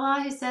it?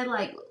 Lala who said,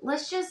 like,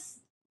 let's just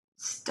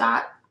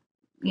stop,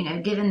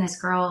 giving this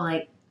girl,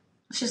 like,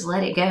 let's just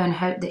let it go and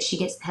hope that she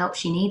gets the help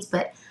she needs.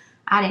 But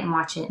I didn't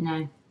watch it,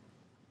 no.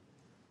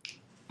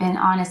 And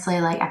honestly,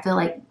 like, I feel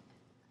like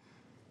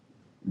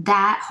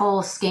that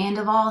whole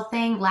Scandival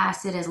thing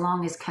lasted as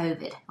long as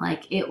COVID.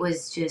 Like, it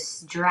was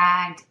just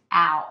dragged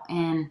out.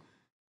 And,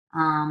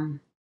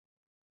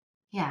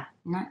 yeah,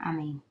 no, I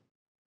mean,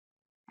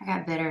 I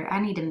got better. I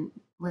need to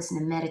listen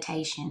to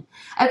meditation.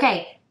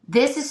 Okay,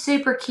 this is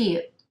super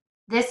cute.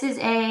 This is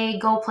a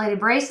gold-plated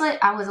bracelet.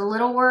 I was a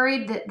little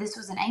worried that this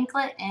was an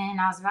anklet,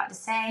 and I was about to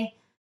say,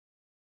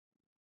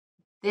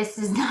 this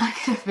is not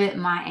going to fit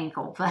my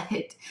ankle, but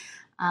if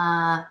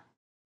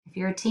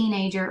you're a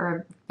teenager or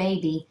a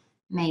baby,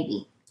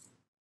 maybe.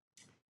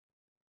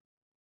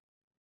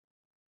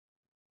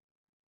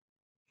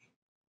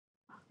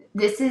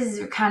 This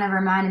is kind of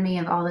reminding me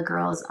of all the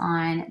girls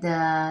on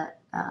the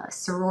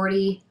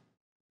sorority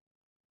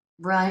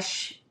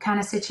rush kind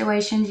of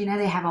situations. You know,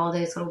 they have all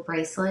those little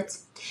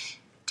bracelets.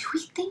 Do we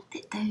think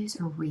that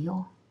those are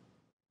real?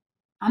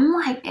 I'm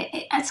like,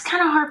 it's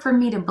kind of hard for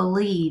me to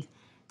believe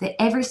that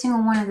every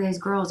single one of those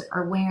girls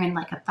are wearing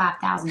like a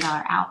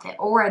 $5,000 outfit,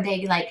 or are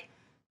they like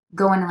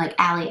going to like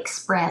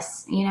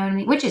AliExpress, you know what I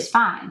mean? Which is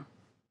fine.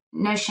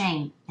 No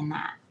shame in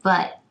that.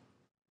 But,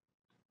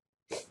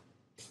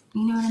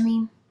 you know what I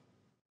mean?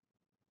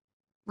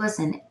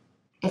 Listen,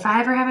 if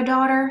I ever have a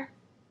daughter,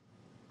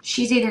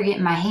 she's either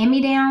getting my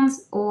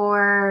hand-me-downs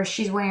or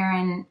she's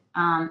wearing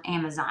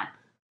Amazon.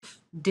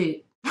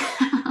 Dude.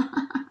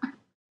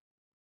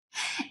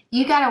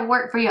 You got to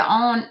work for your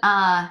own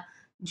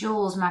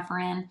jewels, my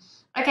friend.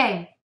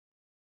 Okay.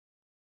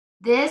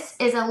 This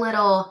is a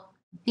little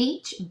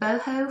beach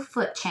boho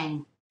foot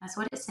chain. That's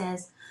what it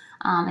says.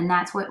 And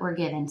that's what we're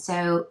given.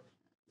 So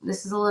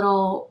this is a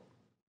little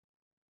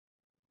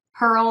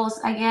pearls,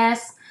 I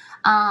guess.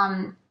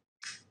 I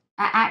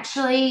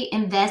actually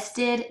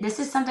invested, this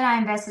is something I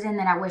invested in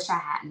that I wish I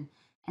hadn't.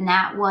 And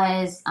that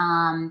was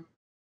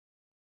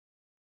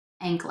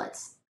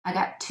anklets. I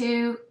got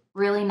 2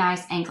 really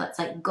nice anklets,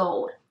 like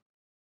gold.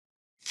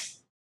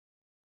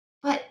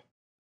 But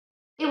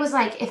it was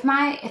like if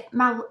my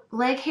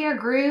leg hair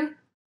grew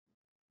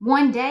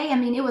one day, I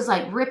mean, it was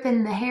like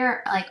ripping the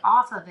hair like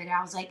off of it.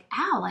 I was like,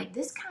 ow, like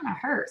this kind of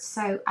hurts.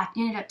 So I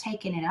ended up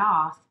taking it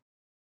off.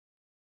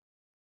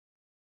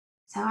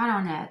 So I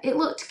don't know. It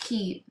looked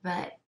cute,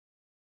 but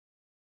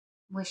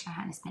wish I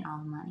hadn't spent all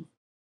the money.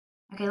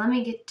 Okay, let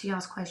me get to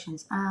y'all's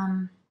questions.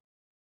 Do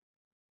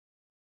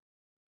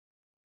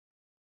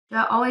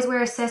I always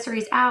wear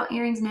accessories out,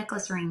 earrings,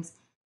 necklace, rings?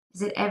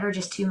 Is it ever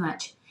just too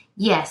much?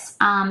 Yes.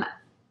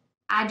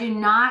 I do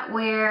not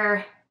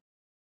wear,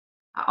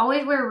 I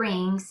always wear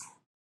rings.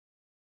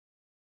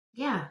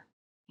 Yeah,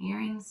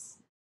 earrings.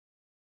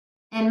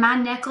 And my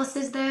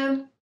necklaces,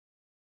 though,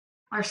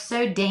 are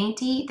so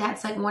dainty.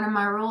 That's like one of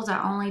my rules.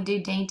 I only do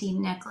dainty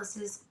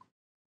necklaces.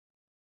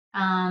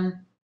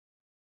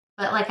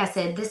 But like I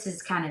said, this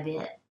is kind of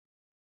it.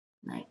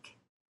 Like,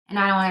 and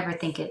I don't ever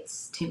think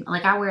it's too,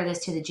 like I wear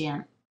this to the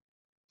gym.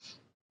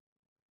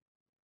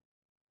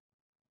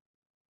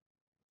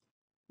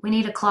 We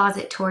need a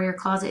closet tour. Your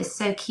closet is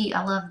so cute.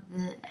 I love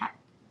the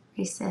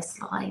recessed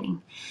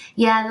lighting.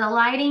 Yeah, the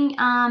lighting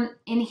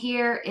in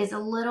here is a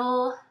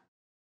little,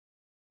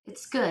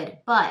 it's good,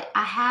 but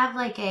I have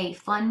like a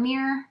fun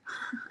mirror,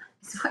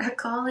 is what I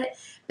call it,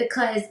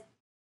 because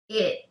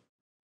it,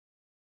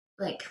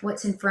 like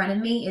what's in front of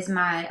me is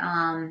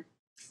my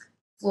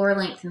floor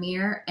length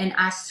mirror, and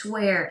I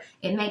swear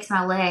it makes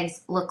my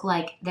legs look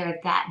like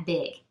they're that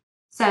big.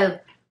 So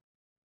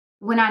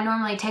when I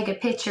normally take a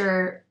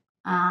picture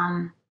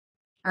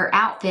or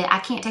outfit, I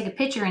can't take a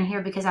picture in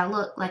here because I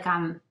look like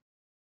I'm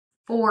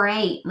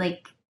 4'8",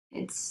 like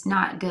it's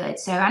not good.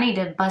 So I need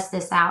to bust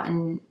this out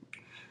and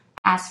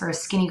ask for a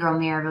skinny girl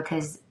mirror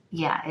because,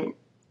 yeah,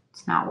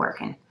 it's not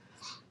working.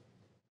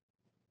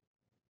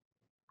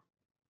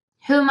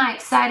 Who am I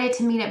excited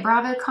to meet at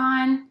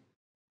BravoCon?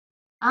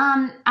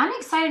 I'm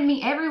excited to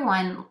meet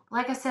everyone.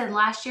 Like I said,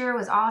 last year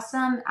was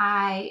awesome.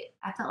 I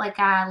felt like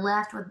I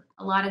left with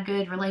a lot of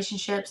good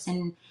relationships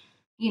and,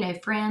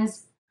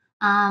 friends.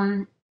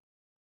 I'm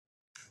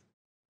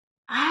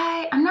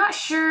not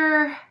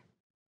sure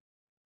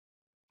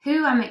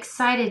who I'm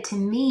excited to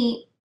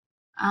meet,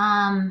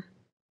 other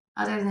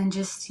than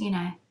just,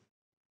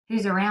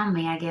 who's around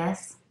me, I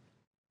guess.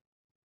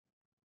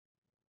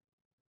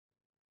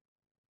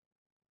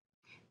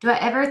 Do I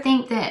ever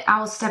think that I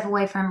will step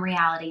away from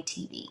reality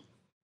TV?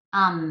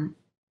 Um,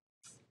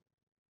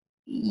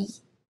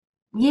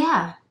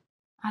 yeah,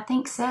 I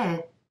think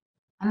so.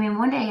 I mean,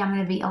 one day I'm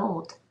going to be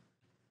old.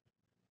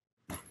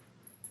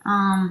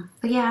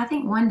 But yeah, I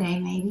think one day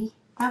maybe.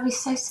 That'd be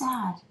so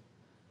sad.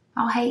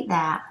 I'll hate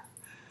that.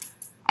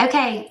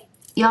 Okay,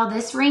 y'all,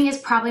 this ring is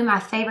probably my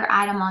favorite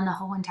item on the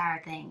whole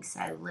entire thing,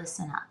 so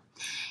listen up.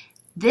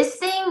 This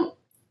thing,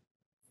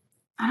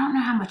 I don't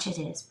know how much it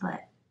is,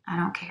 but I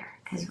don't care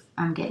because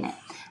I'm getting it.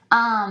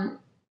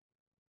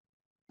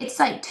 It's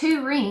like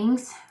 2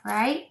 rings,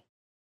 right?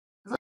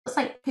 It looks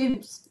like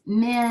 2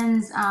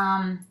 men's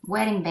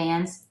wedding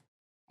bands,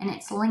 and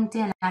it's linked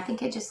in. I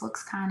think it just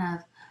looks kind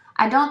of,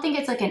 I don't think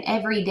it's like an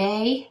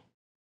everyday.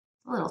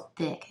 It's a little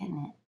thick, isn't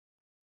it?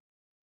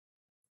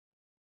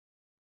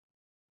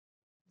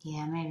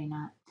 Yeah, maybe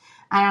not.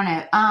 I don't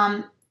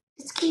know.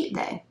 It's cute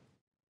though.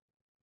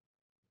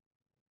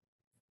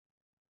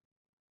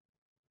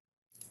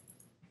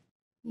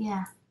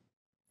 Yeah,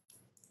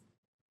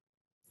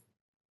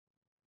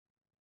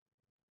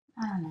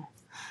 I don't know.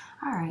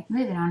 All right,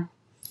 moving on.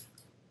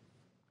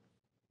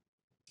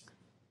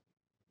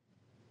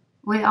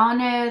 We all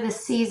know the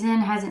season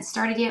hasn't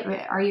started yet,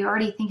 but are you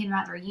already thinking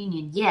about the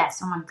reunion? Yes.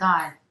 Oh my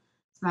God.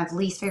 It's my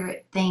least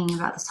favorite thing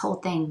about this whole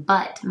thing,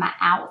 but my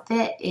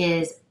outfit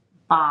is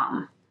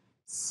bomb.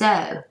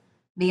 So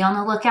be on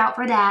the lookout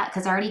for that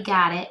because I already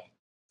got it.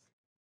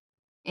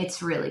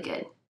 It's really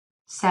good.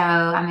 So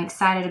I'm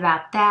excited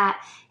about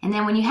that. And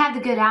then when you have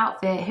the good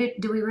outfit, who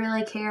do we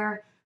really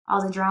care?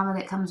 All the drama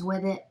that comes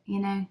with it,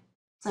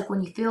 It's like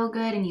when you feel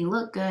good and you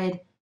look good,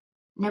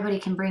 nobody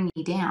can bring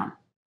you down.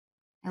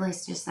 At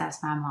least just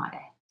that's my motto.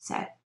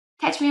 So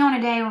catch me on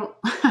a day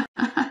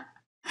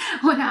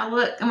when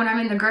I'm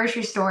in the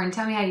grocery store and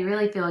tell me how you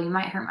really feel. You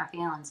might hurt my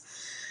feelings.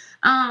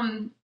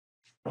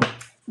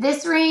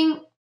 This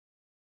ring,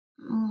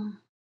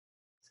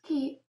 it's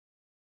cute.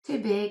 Too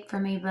big for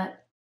me,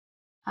 but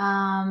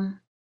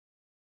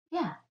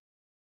yeah,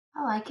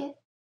 I like it.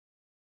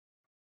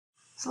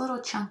 It's a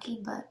little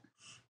chunky, but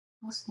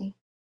we'll see.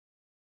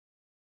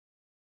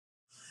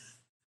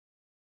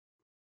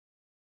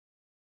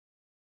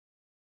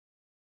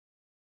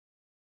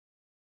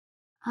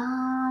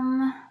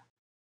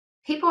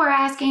 People are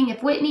asking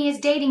if Whitney is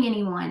dating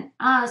anyone.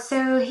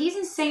 So he's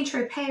in Saint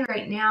Tropez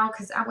right now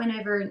because I went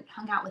over and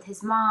hung out with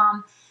his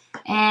mom,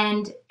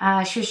 and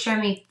she was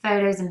showing me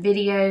photos and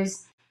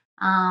videos.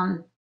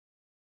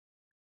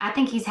 I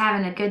think he's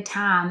having a good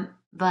time,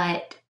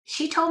 but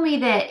she told me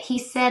that he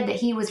said that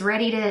he was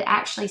ready to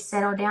actually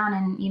settle down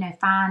and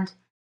find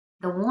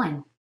the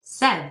one.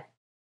 So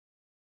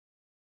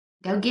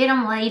go get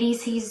him,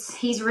 ladies.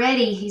 He's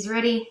ready. He's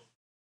ready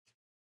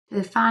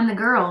to find the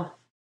girl.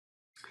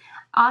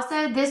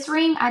 Also, this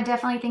ring I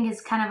definitely think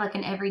is kind of like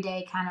an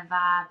everyday kind of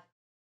vibe.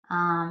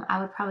 I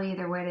would probably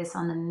either wear this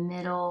on the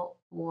middle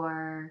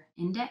or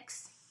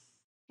index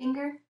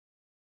finger.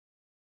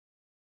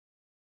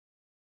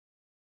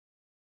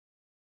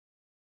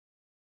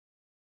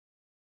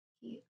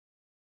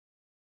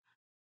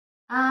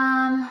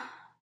 Um,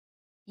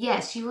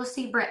 yes, you will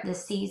see Brett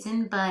this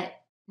season, but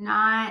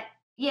not,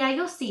 yeah,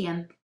 you'll see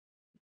him.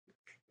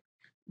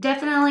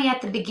 Definitely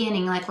at the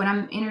beginning, like when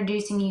I'm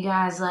introducing you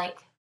guys, like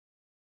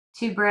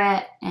to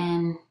Brett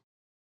and,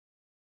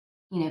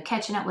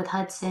 catching up with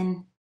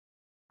Hudson.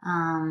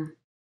 Um,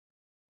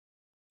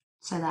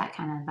 so that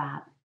kind of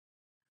vibe.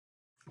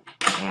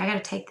 Okay, I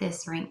gotta take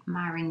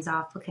my rings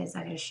off because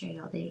I gotta show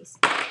you all these.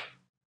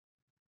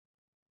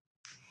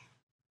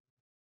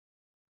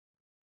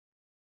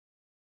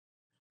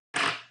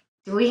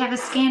 Do we have a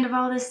scan of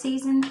all this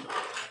season?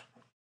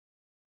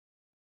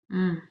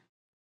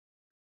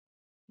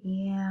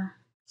 Yeah,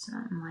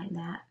 something like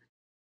that.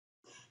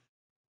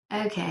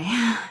 Okay.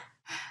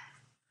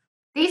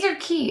 These are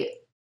cute.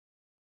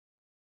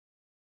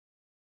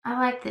 I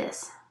like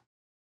this.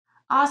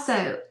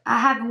 Also, I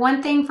have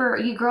one thing for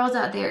you girls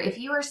out there. If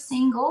you are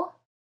single,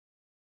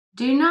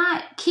 do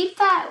not keep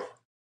that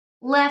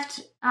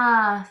left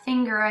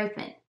finger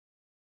open.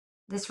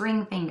 This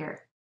ring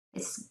finger.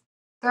 It's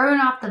throwing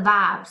off the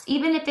vibes.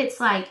 Even if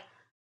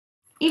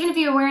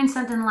you're wearing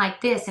something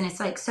like this and it's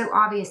like so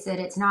obvious that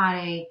it's not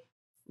a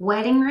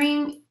wedding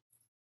ring,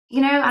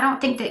 I don't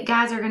think that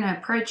guys are going to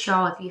approach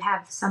y'all if you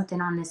have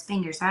something on this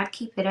finger. So I'd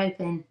keep it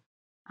open.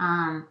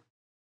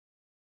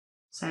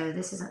 So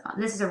this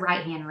is a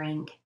right hand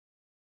ring.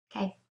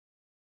 Okay.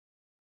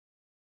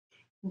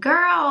 Girl,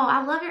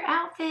 I love your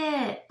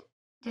outfit.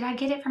 Did I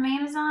get it from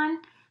Amazon?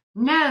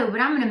 No,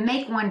 but I'm gonna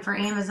make one for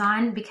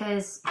Amazon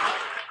because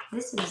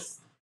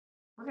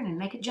we're gonna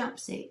make a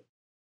jumpsuit.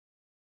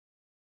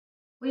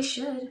 We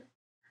should.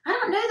 I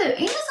don't know though.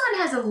 Amazon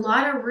has a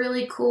lot of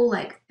really cool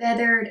like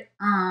feathered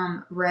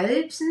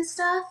robes and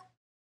stuff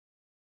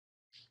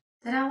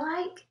that I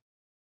like.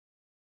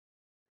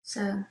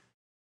 So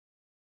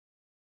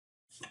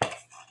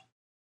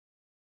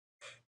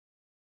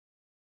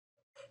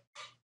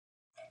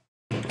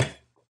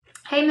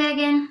hey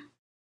Megan,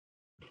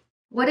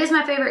 what is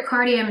my favorite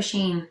cardio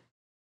machine?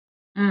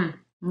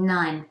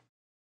 None.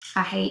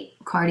 I hate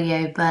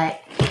cardio,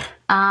 but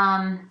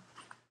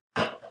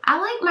I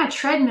like my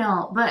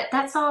treadmill, but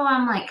that's all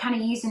I'm like kind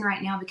of using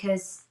right now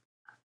because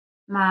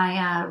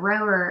my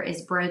rower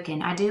is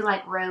broken. I do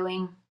like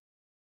rowing.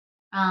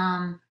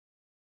 Um,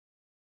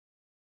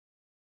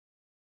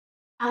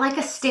 I like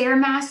a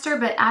Stairmaster,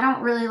 but I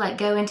don't really like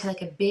go into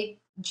like a big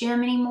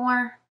gym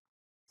anymore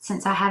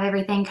since I have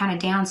everything kind of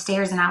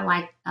downstairs and I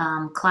like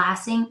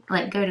classing,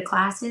 like go to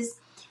classes.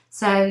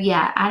 So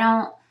yeah, I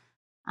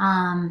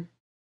don't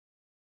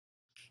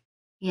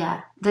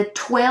yeah, the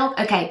 12,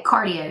 okay,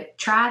 cardio.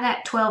 Try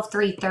that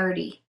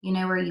 12-3-30. You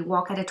know, where you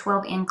walk at a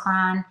 12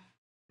 incline,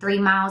 3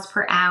 miles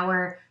per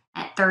hour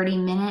at 30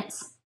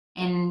 minutes.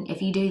 And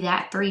if you do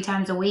that 3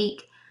 times a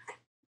week,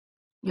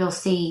 you'll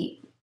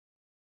see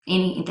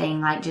anything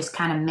like just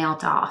kind of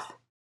melt off.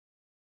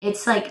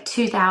 It's like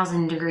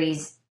 2,000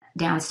 degrees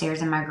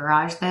downstairs in my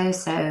garage though,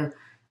 so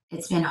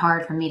it's been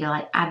hard for me to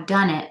like, I've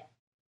done it,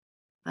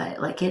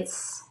 but like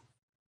it's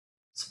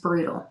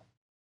brutal.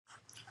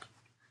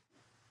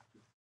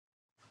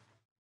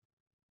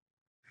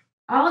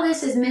 All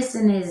this is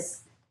missing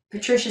is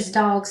Patricia's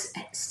dogs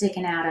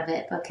sticking out of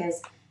it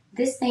because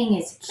this thing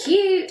is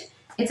cute.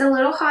 It's a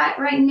little hot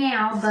right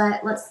now,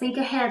 but let's think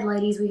ahead,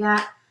 ladies. We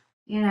got,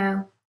 you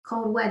know,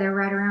 cold weather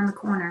right around the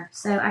corner.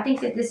 So I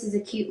think that this is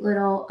a cute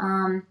little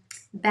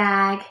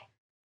bag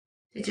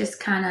to just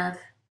kind of,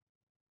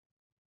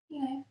 you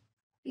know,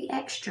 be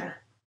extra.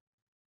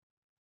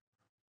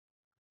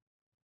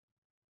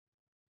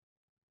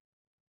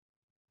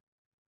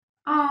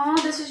 Oh,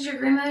 this is your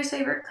grandmother's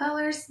favorite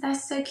colors.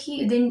 That's so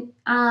cute. Then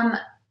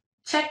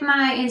check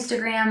my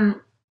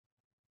Instagram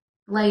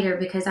later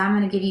because I'm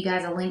gonna give you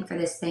guys a link for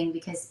this thing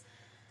because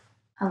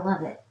I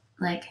love it.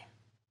 Like,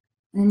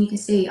 and then you can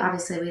see,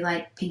 obviously, we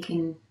like pink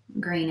and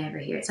green over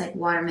here. It's like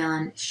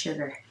watermelon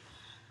sugar.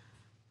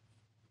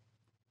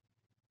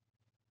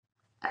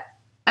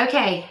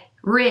 Okay,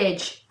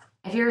 Ridge,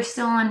 if you're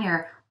still on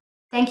here,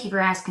 thank you for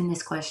asking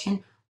this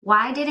question.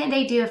 Why didn't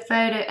they do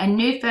a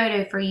new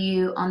photo for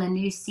you on the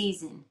new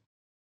season?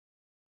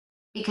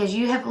 Because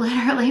you have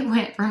literally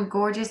went from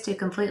gorgeous to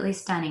completely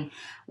stunning.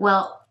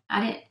 Well, I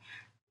didn't.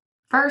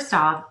 First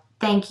off,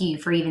 thank you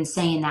for even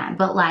saying that.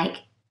 But like,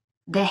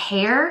 the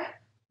hair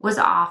was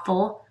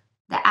awful.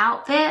 The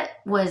outfit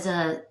was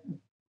a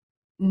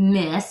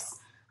miss.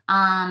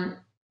 I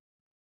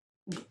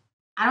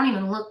don't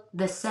even look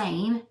the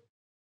same.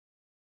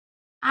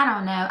 I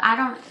don't know.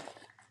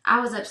 I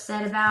was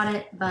upset about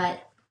it,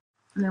 but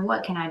I mean,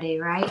 what can I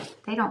do, right?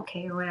 They don't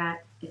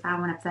care if I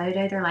want a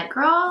photo. They're like,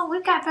 girl,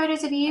 we've got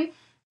photos of you.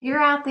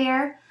 You're out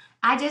there.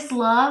 I just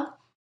love,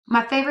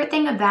 my favorite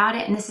thing about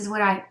it, and this is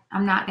what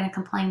I'm not going to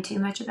complain too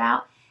much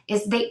about,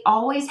 is they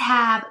always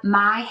have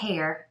my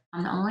hair.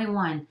 I'm the only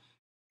one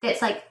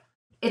that's like,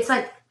 it's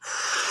like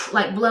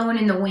blowing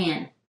in the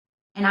wind.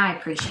 And I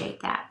appreciate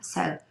that.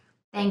 So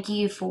thank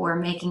you for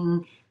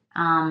making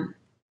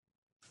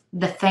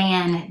the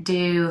fan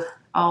do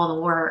all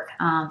the work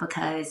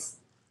because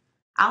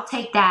I'll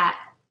take that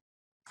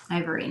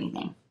over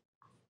anything.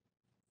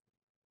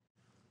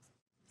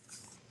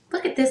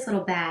 Look at this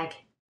little bag.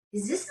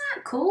 Is this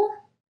not cool?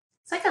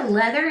 It's like a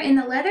leather, and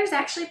the leather's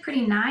actually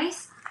pretty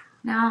nice.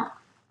 Now,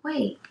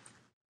 wait.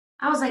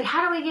 I was like,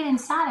 how do we get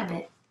inside of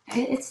it?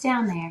 It's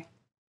down there.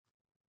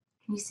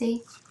 Can you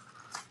see?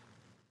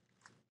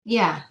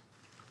 Yeah.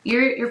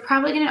 You're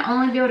probably gonna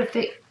only be able to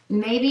fit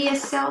maybe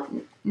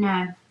some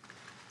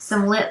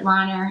lip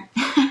liner.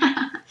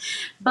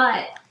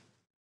 But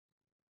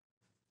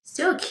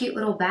still a cute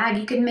little bag.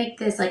 You could make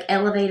this like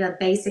elevate a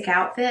basic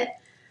outfit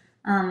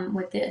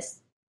with this.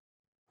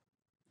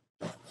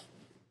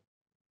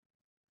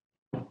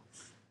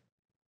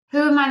 Who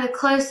am I the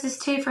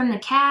closest to from the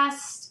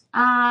cast?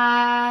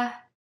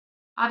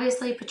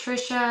 Obviously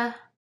Patricia,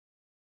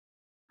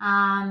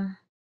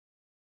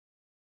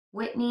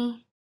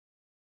 Whitney,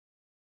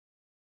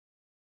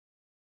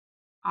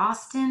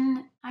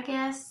 Austin, I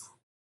guess,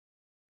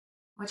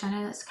 which I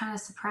know that's kind of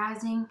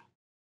surprising,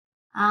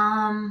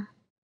 and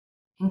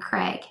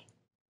Craig.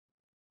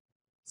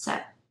 So,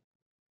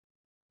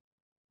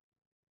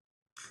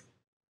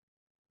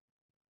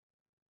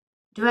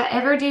 do I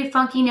ever do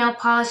funky nail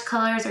polish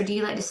colors or do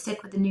you like to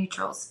stick with the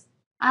neutrals?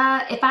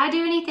 If I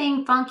do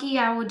anything funky,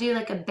 I will do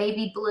like a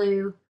baby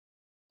blue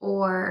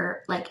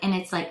or like, and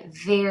it's like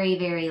very,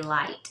 very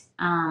light,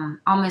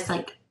 almost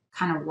like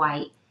kind of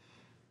white.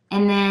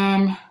 And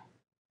then,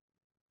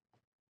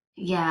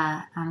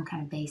 yeah, I'm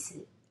kind of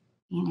basic.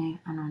 I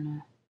don't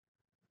know.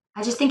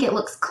 I just think it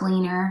looks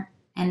cleaner.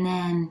 And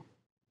then,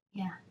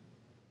 yeah.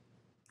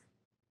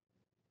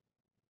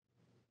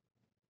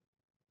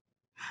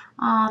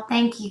 Oh,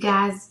 thank you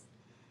guys.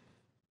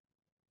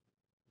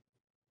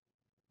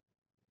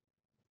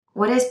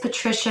 What is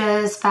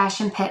Patricia's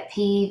fashion pet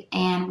peeve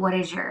and what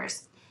is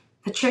yours?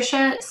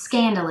 Patricia,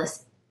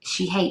 scandalous.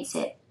 She hates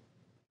it.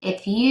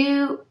 If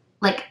you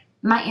like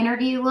my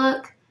interview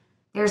look,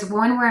 there's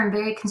one where I'm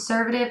very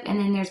conservative and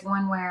then there's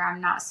one where I'm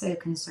not so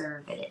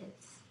conservative.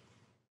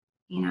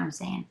 You know what I'm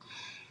saying?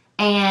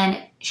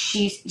 And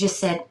she just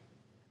said,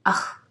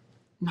 "Oh,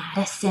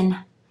 Madison,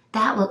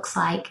 that looks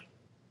like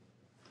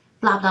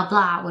blah, blah,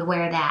 blah would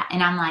wear that."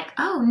 And I'm like,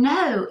 "Oh,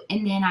 no."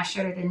 And then I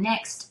showed her the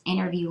next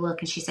interview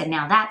look and she said,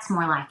 "Now that's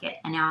more like it.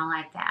 And now I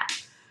like that."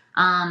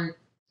 Um,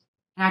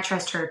 and I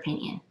trust her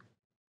opinion.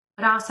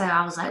 But also,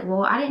 I was like,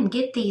 well, I didn't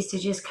get these to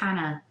just kind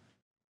of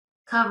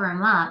cover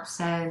them up.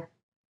 So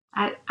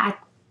I, I,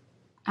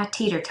 I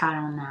teeter-tot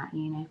on that.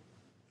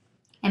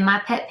 And my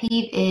pet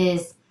peeve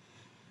is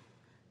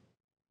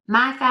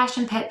my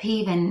fashion pet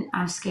peeve, and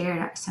I'm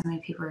scared so many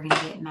people are going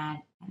to get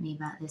mad at me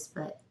about this,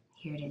 but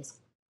here it is.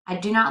 I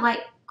do not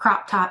like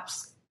crop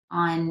tops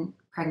on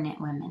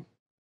pregnant women.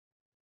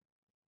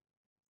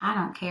 I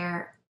don't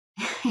care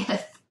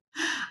if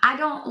I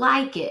don't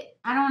like it.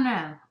 I don't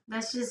know.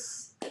 That's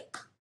just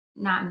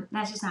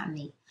not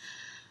me.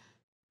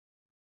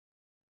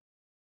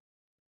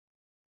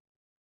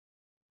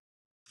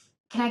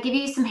 Can I give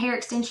you some hair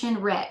extension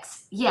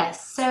recs?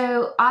 Yes.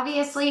 So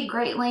obviously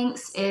Great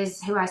Lengths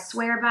is who I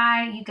swear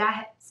by. You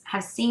guys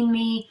have seen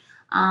me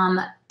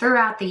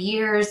throughout the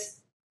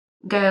years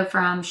go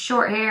from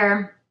short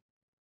hair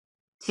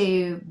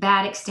to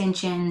bad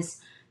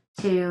extensions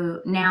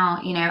to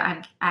now,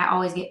 I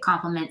always get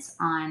compliments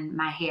on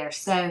my hair.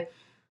 So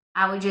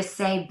I would just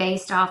say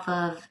based off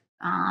of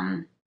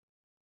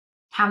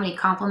how many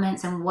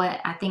compliments and what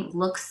I think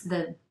looks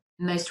the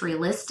most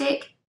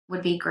realistic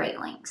would be Great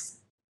Lengths.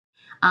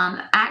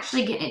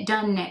 Actually getting it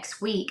done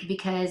next week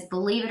because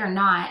believe it or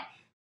not,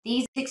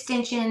 these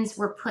extensions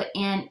were put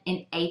in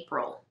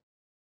April.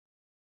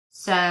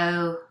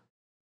 So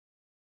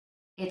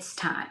it's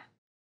time.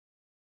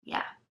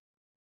 Yeah.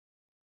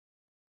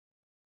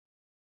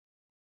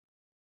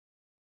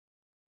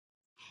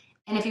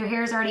 And if your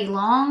hair is already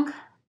long,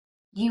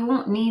 you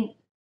won't need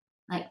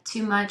like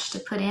too much to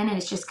put in. And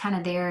it's just kind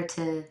of there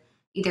to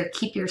either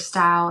keep your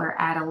style or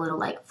add a little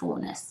like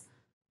fullness.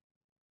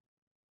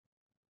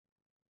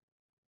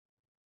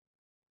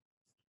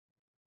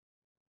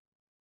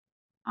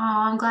 Oh,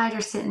 I'm glad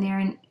you're sitting there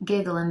and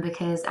giggling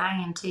because I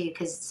am too.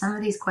 Because some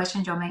of these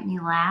questions y'all make me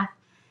laugh,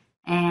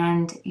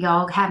 and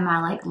y'all have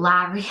my like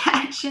live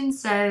reaction.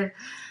 So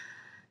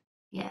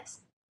yes.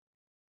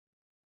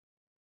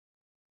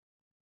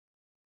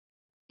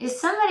 Is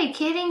somebody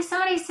kidding?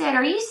 Somebody said,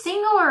 "Are you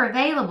single or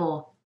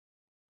available?"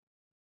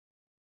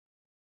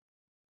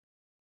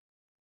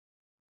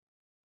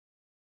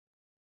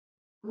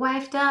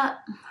 Wifed up.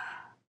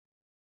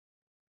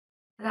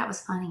 That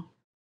was funny.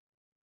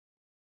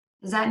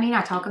 Does that mean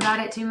I talk about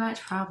it too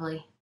much?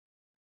 Probably.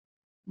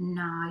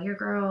 Nah, your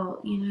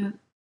girl,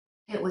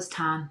 it was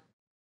time.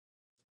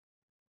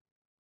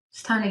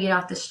 It's time to get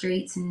off the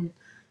streets and,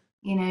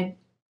 you know,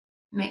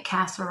 make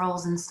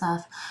casseroles and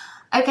stuff.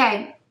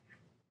 Okay.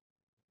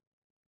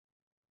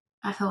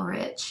 I feel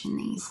rich in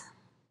these.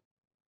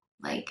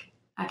 Like,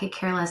 I could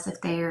care less if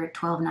they're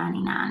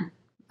 $12.99.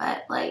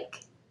 But,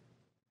 like,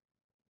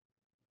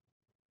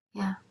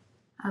 yeah,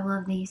 I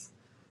love these.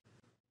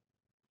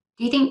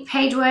 Do you think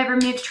Paige will ever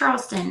move to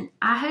Charleston?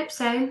 I hope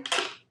so.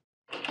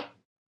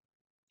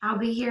 I'll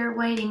be here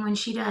waiting when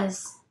she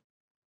does.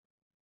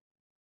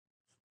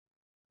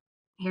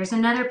 Here's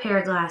another pair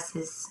of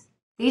glasses.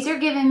 These are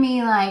giving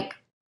me like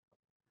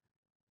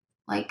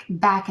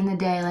back in the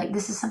day. Like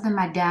this is something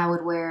my dad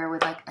would wear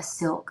with like a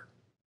silk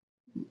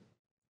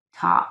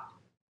top.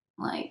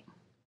 Like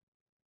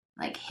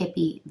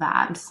hippie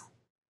vibes.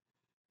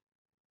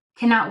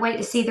 Cannot wait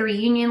to see the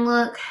reunion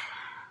look.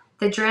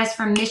 The dress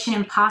from Mission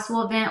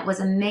Impossible event was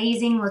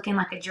amazing, looking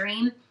like a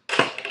dream.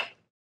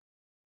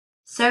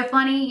 So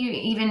funny you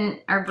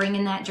even are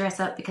bringing that dress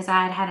up because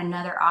I had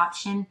another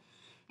option,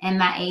 and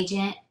my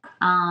agent,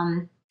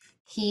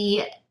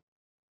 he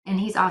and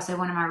he's also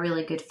one of my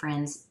really good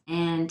friends,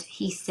 and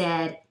he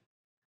said,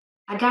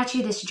 "I got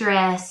you this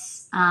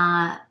dress.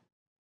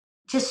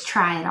 Just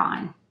try it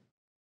on."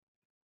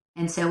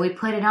 And so we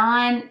put it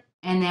on,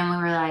 and then we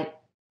were like,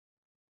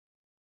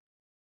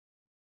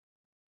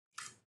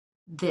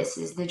 "This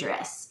is the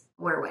dress.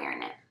 We're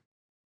wearing it."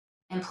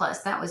 And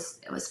plus, it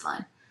was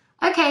fun.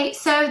 Okay,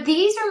 so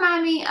these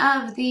remind me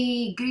of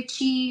the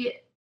Gucci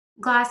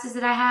glasses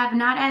that I have,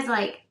 not as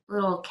like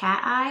little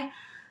cat eye,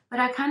 but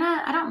I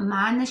don't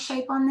mind the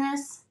shape on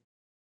this.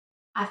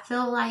 I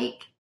feel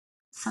like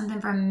something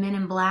from Men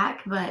in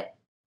Black, but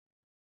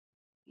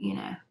you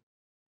know,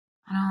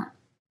 I don't,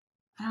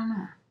 I don't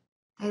know.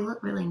 They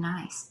look really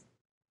nice.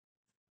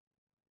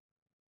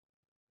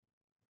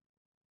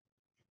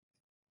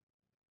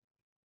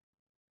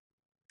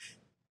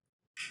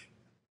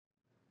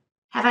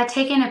 Have I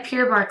taken a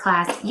Pure Barre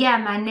class? Yeah,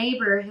 my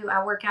neighbor who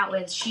I work out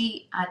with,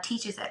 she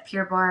teaches at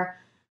Pure Barre.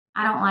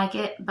 I don't like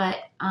it, but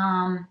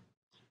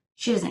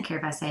she doesn't care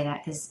if I say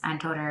that because I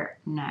told her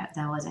no,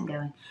 that wasn't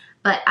going.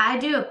 But I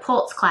do a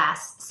pulse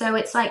class. So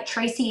it's like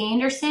Tracy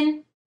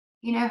Anderson.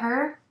 You know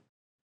her?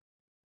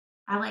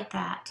 I like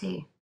that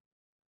too.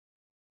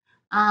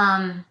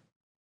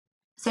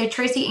 So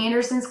Tracy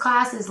Anderson's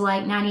class is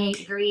like 98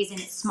 degrees and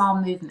it's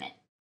small movement.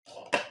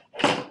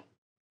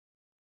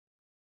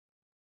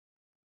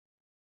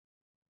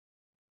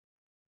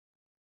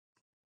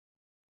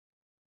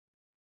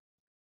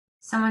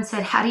 Someone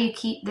said, how do you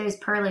keep those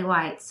pearly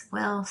whites?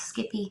 Well,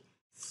 Skippy,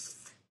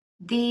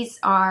 these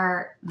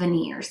are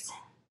veneers.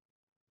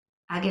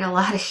 I get a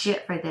lot of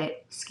shit for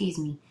that. Excuse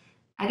me.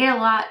 I get a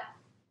lot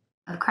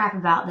of crap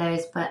about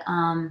those, but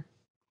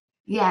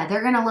yeah,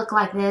 they're gonna look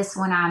like this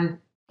when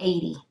I'm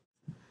 80.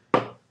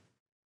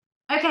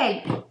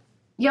 Okay,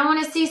 y'all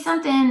want to see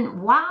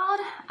something wild?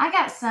 I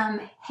got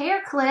some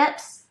hair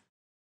clips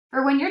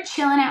for when you're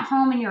chilling at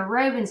home in your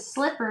robe and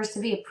slippers to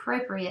be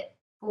appropriate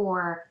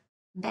for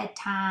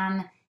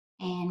bedtime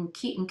and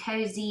cute and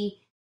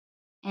cozy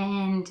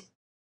and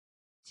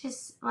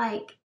just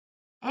like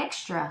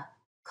extra.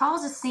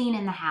 Cause a scene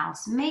in the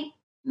house. Make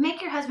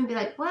your husband be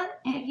like, what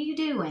are you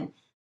doing?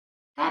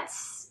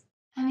 That's,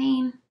 I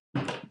mean,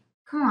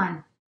 come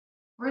on.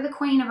 We're the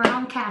queen of our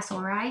own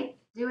castle, right?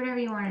 Do whatever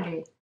you want to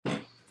do.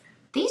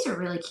 These are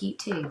really cute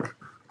too.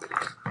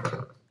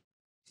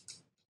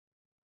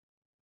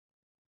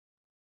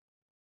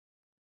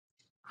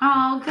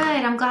 Oh, good.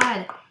 I'm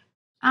glad.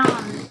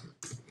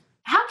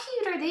 How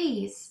cute are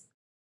these?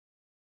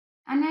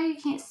 I know you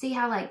can't see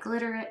how like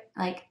glitter,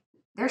 like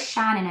they're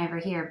shining over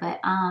here, but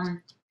I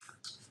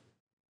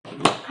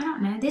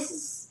don't know. This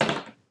is,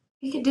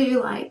 you could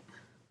do like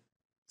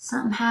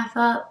something half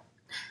up.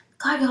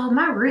 God, y'all,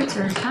 my roots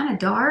are kind of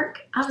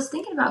dark. I was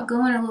thinking about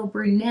going a little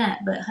brunette,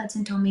 but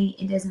Hudson told me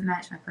it doesn't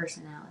match my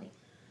personality.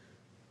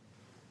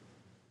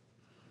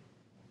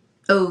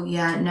 Oh,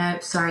 yeah, no,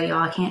 sorry,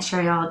 y'all. I can't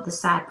show y'all the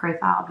side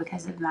profile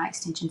because of my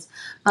extensions,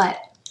 but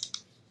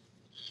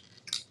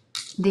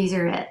these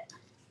are it.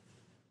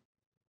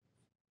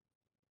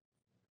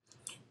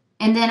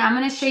 And then I'm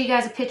going to show you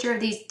guys a picture of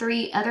these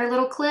 3 other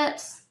little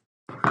clips,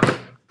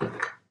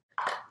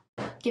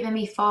 giving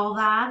me fall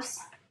vibes.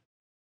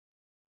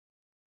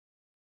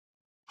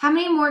 How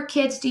many more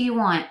kids do you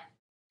want?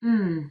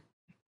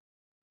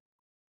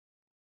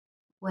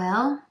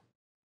 Well,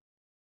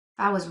 if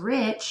I was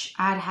rich,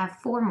 I'd have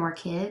 4 more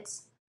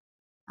kids.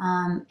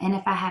 And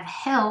if I have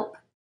help,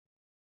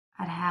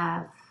 I'd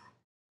have,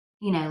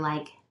 you know,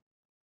 like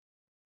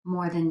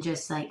more than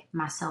just like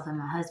myself and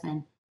my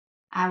husband.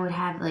 I would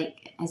have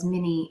like as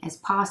many as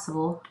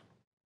possible.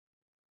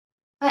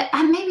 But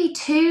maybe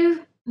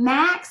 2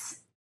 max.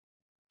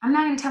 I'm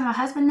not going to tell my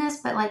husband this,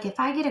 but like if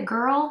I get a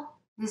girl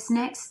this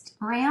next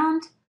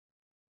round,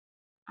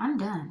 I'm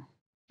done.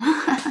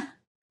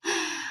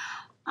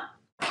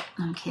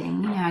 I'm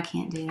kidding. You know I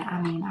can't do that.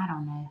 I mean, I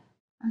don't know.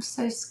 I'm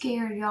so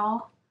scared,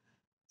 y'all.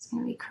 It's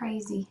going to be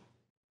crazy.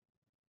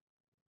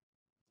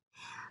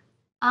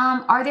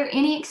 Are there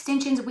any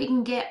extensions we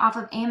can get off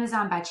of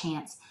Amazon by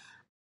chance?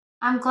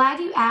 I'm glad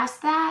you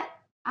asked that.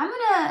 I'm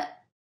going to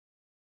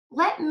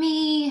let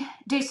me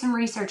do some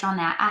research on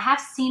that. I have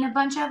seen a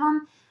bunch of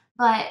them,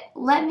 but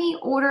let me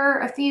order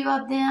a few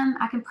of them.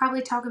 I can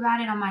probably talk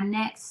about it on my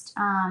next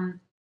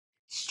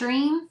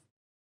stream.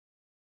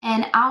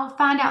 And I'll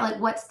find out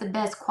like what's the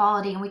best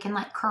quality and we can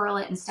like curl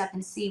it and stuff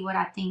and see what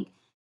I think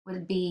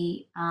would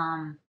be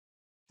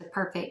the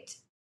perfect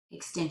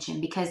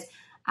extension, because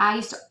I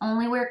used to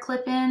only wear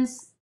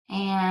clip-ins,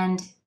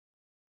 and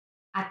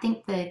I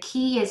think the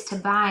key is to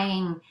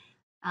buying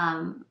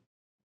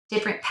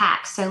different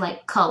packs, so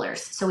like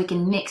colors, so we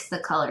can mix the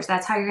colors.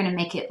 That's how you're going to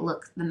make it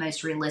look the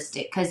most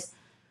realistic, because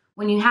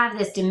when you have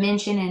this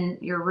dimension in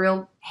your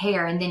real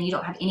hair and then you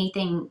don't have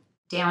anything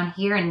down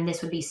here and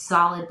this would be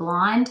solid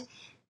blonde,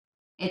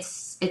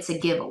 it's a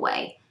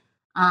giveaway.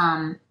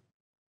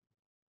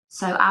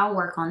 So I'll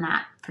work on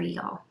that for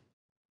y'all.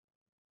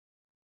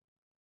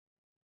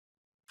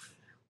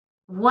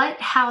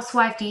 What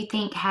housewife do you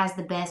think has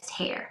the best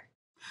hair?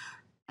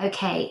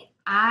 Okay,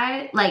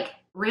 I like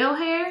real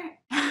hair.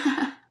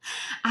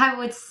 I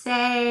would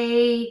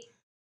say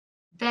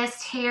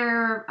best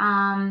hair,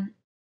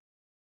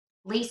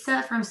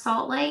 Lisa from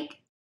Salt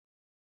Lake.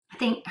 I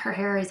think her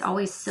hair is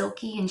always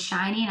silky and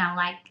shiny, and I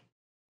like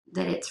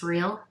that it's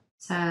real.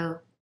 So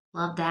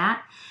love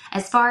that.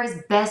 As far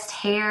as best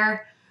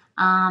hair,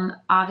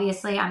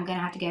 obviously I'm gonna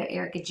have to go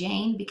Erica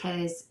Jane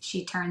because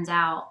she turns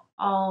out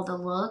all the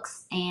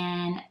looks,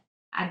 and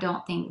I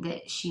don't think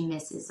that she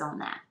misses on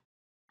that.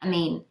 I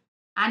mean,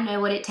 I know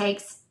what it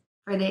takes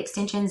for the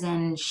extensions,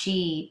 and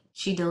she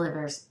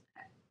delivers.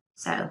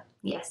 So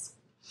yes.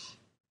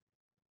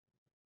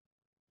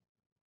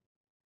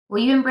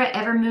 Will you and Brett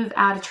ever move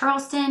out of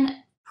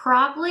Charleston?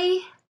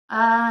 Probably.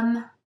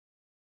 Probably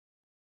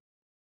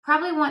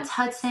once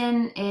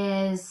Hudson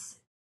is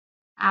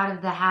out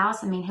of the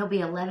house. I mean, he'll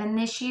be 11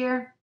 this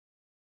year.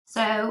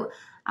 So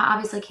I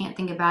obviously can't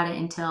think about it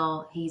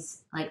until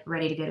he's like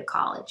ready to go to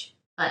college.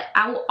 But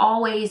I will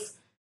always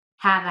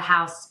have a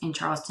house in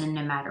Charleston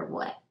no matter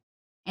what.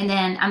 And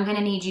then I'm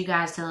gonna need you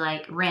guys to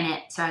like rent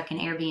it so I can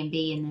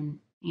Airbnb and then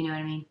you know what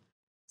I mean?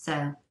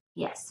 So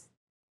yes.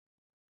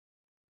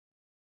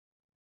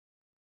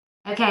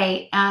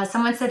 Okay,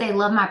 someone said they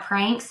love my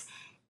pranks.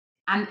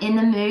 I'm in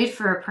the mood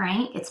for a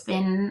prank. It's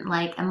been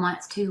like a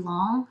month too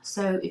long.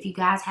 So if you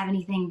guys have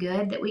anything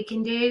good that we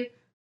can do,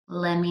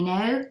 let me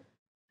know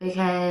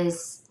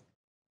because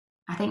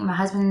I think my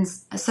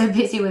husband's so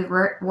busy with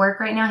work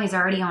right now, he's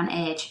already on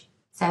edge.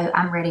 So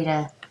I'm ready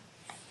to,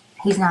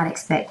 he's not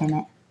expecting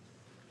it.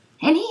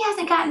 And he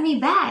hasn't gotten me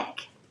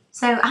back.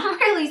 So I'm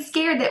really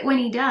scared that when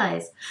he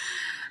does.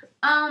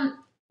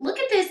 Look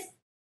at this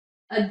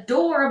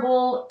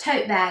adorable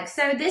tote bag.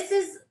 So this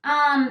is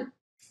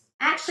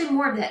actually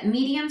more of that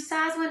medium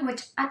size one,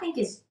 which I think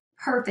is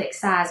perfect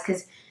size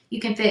because you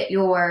can fit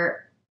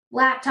your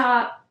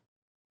laptop,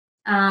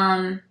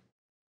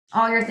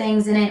 all your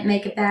things in it,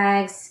 makeup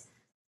bags.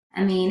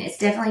 I mean, it's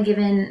definitely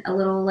giving a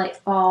little like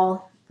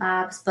fall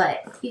vibes,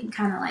 but you can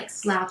kind of like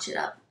slouch it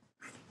up.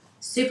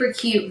 Super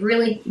cute,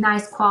 really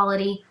nice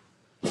quality.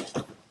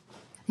 I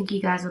think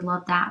you guys would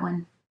love that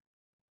one.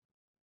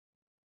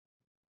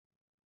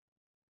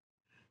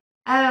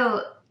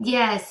 Oh,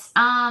 yes.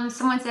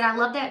 Someone said, I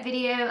love that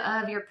video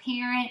of your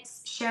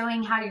parents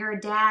showing how you're a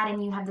dad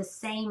and you have the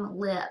same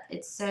lip.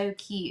 It's so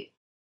cute.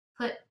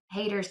 Put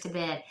haters to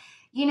bed.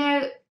 You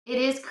know, it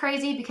is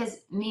crazy because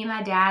me and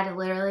my dad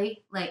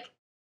literally, like,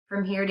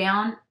 from here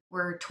down,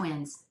 we're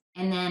twins.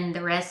 And then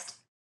the rest,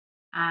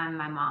 I'm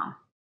my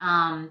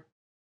mom.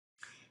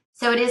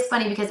 So it is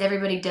funny because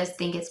everybody does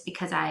think it's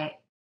because I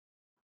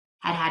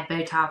had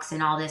Botox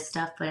and all this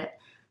stuff, but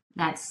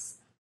that's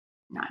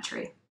not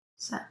true.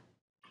 So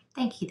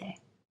thank you, though.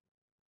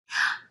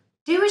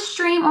 Do a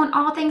stream on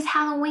all things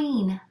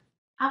Halloween.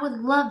 I would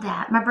love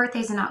that. My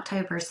birthday's in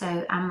October,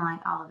 so I'm like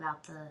all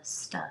about the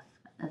stuff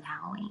of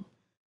Halloween.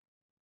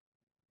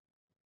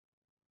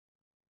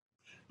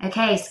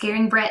 Okay,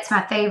 scaring Brett's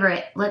my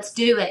favorite. Let's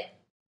do it.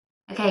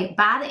 Okay,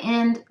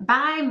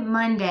 by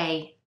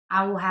Monday,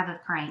 I will have a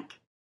prank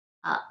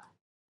up.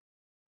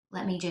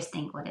 Let me just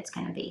think what it's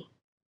going to be.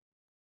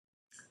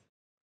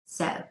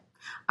 So,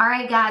 all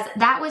right, guys,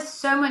 that was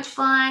so much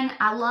fun.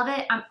 I love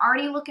it. I'm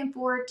already looking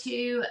forward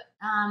to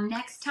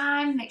next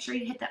time. Make sure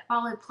you hit that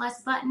follow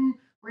plus button.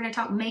 We're going to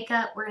talk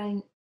makeup. We're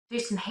going to do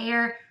some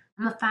hair.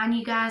 I'm going to find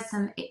you guys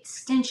some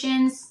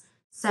extensions.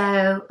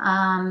 So,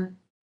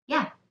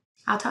 yeah,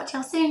 I'll talk to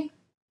y'all soon.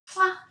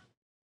 Bye.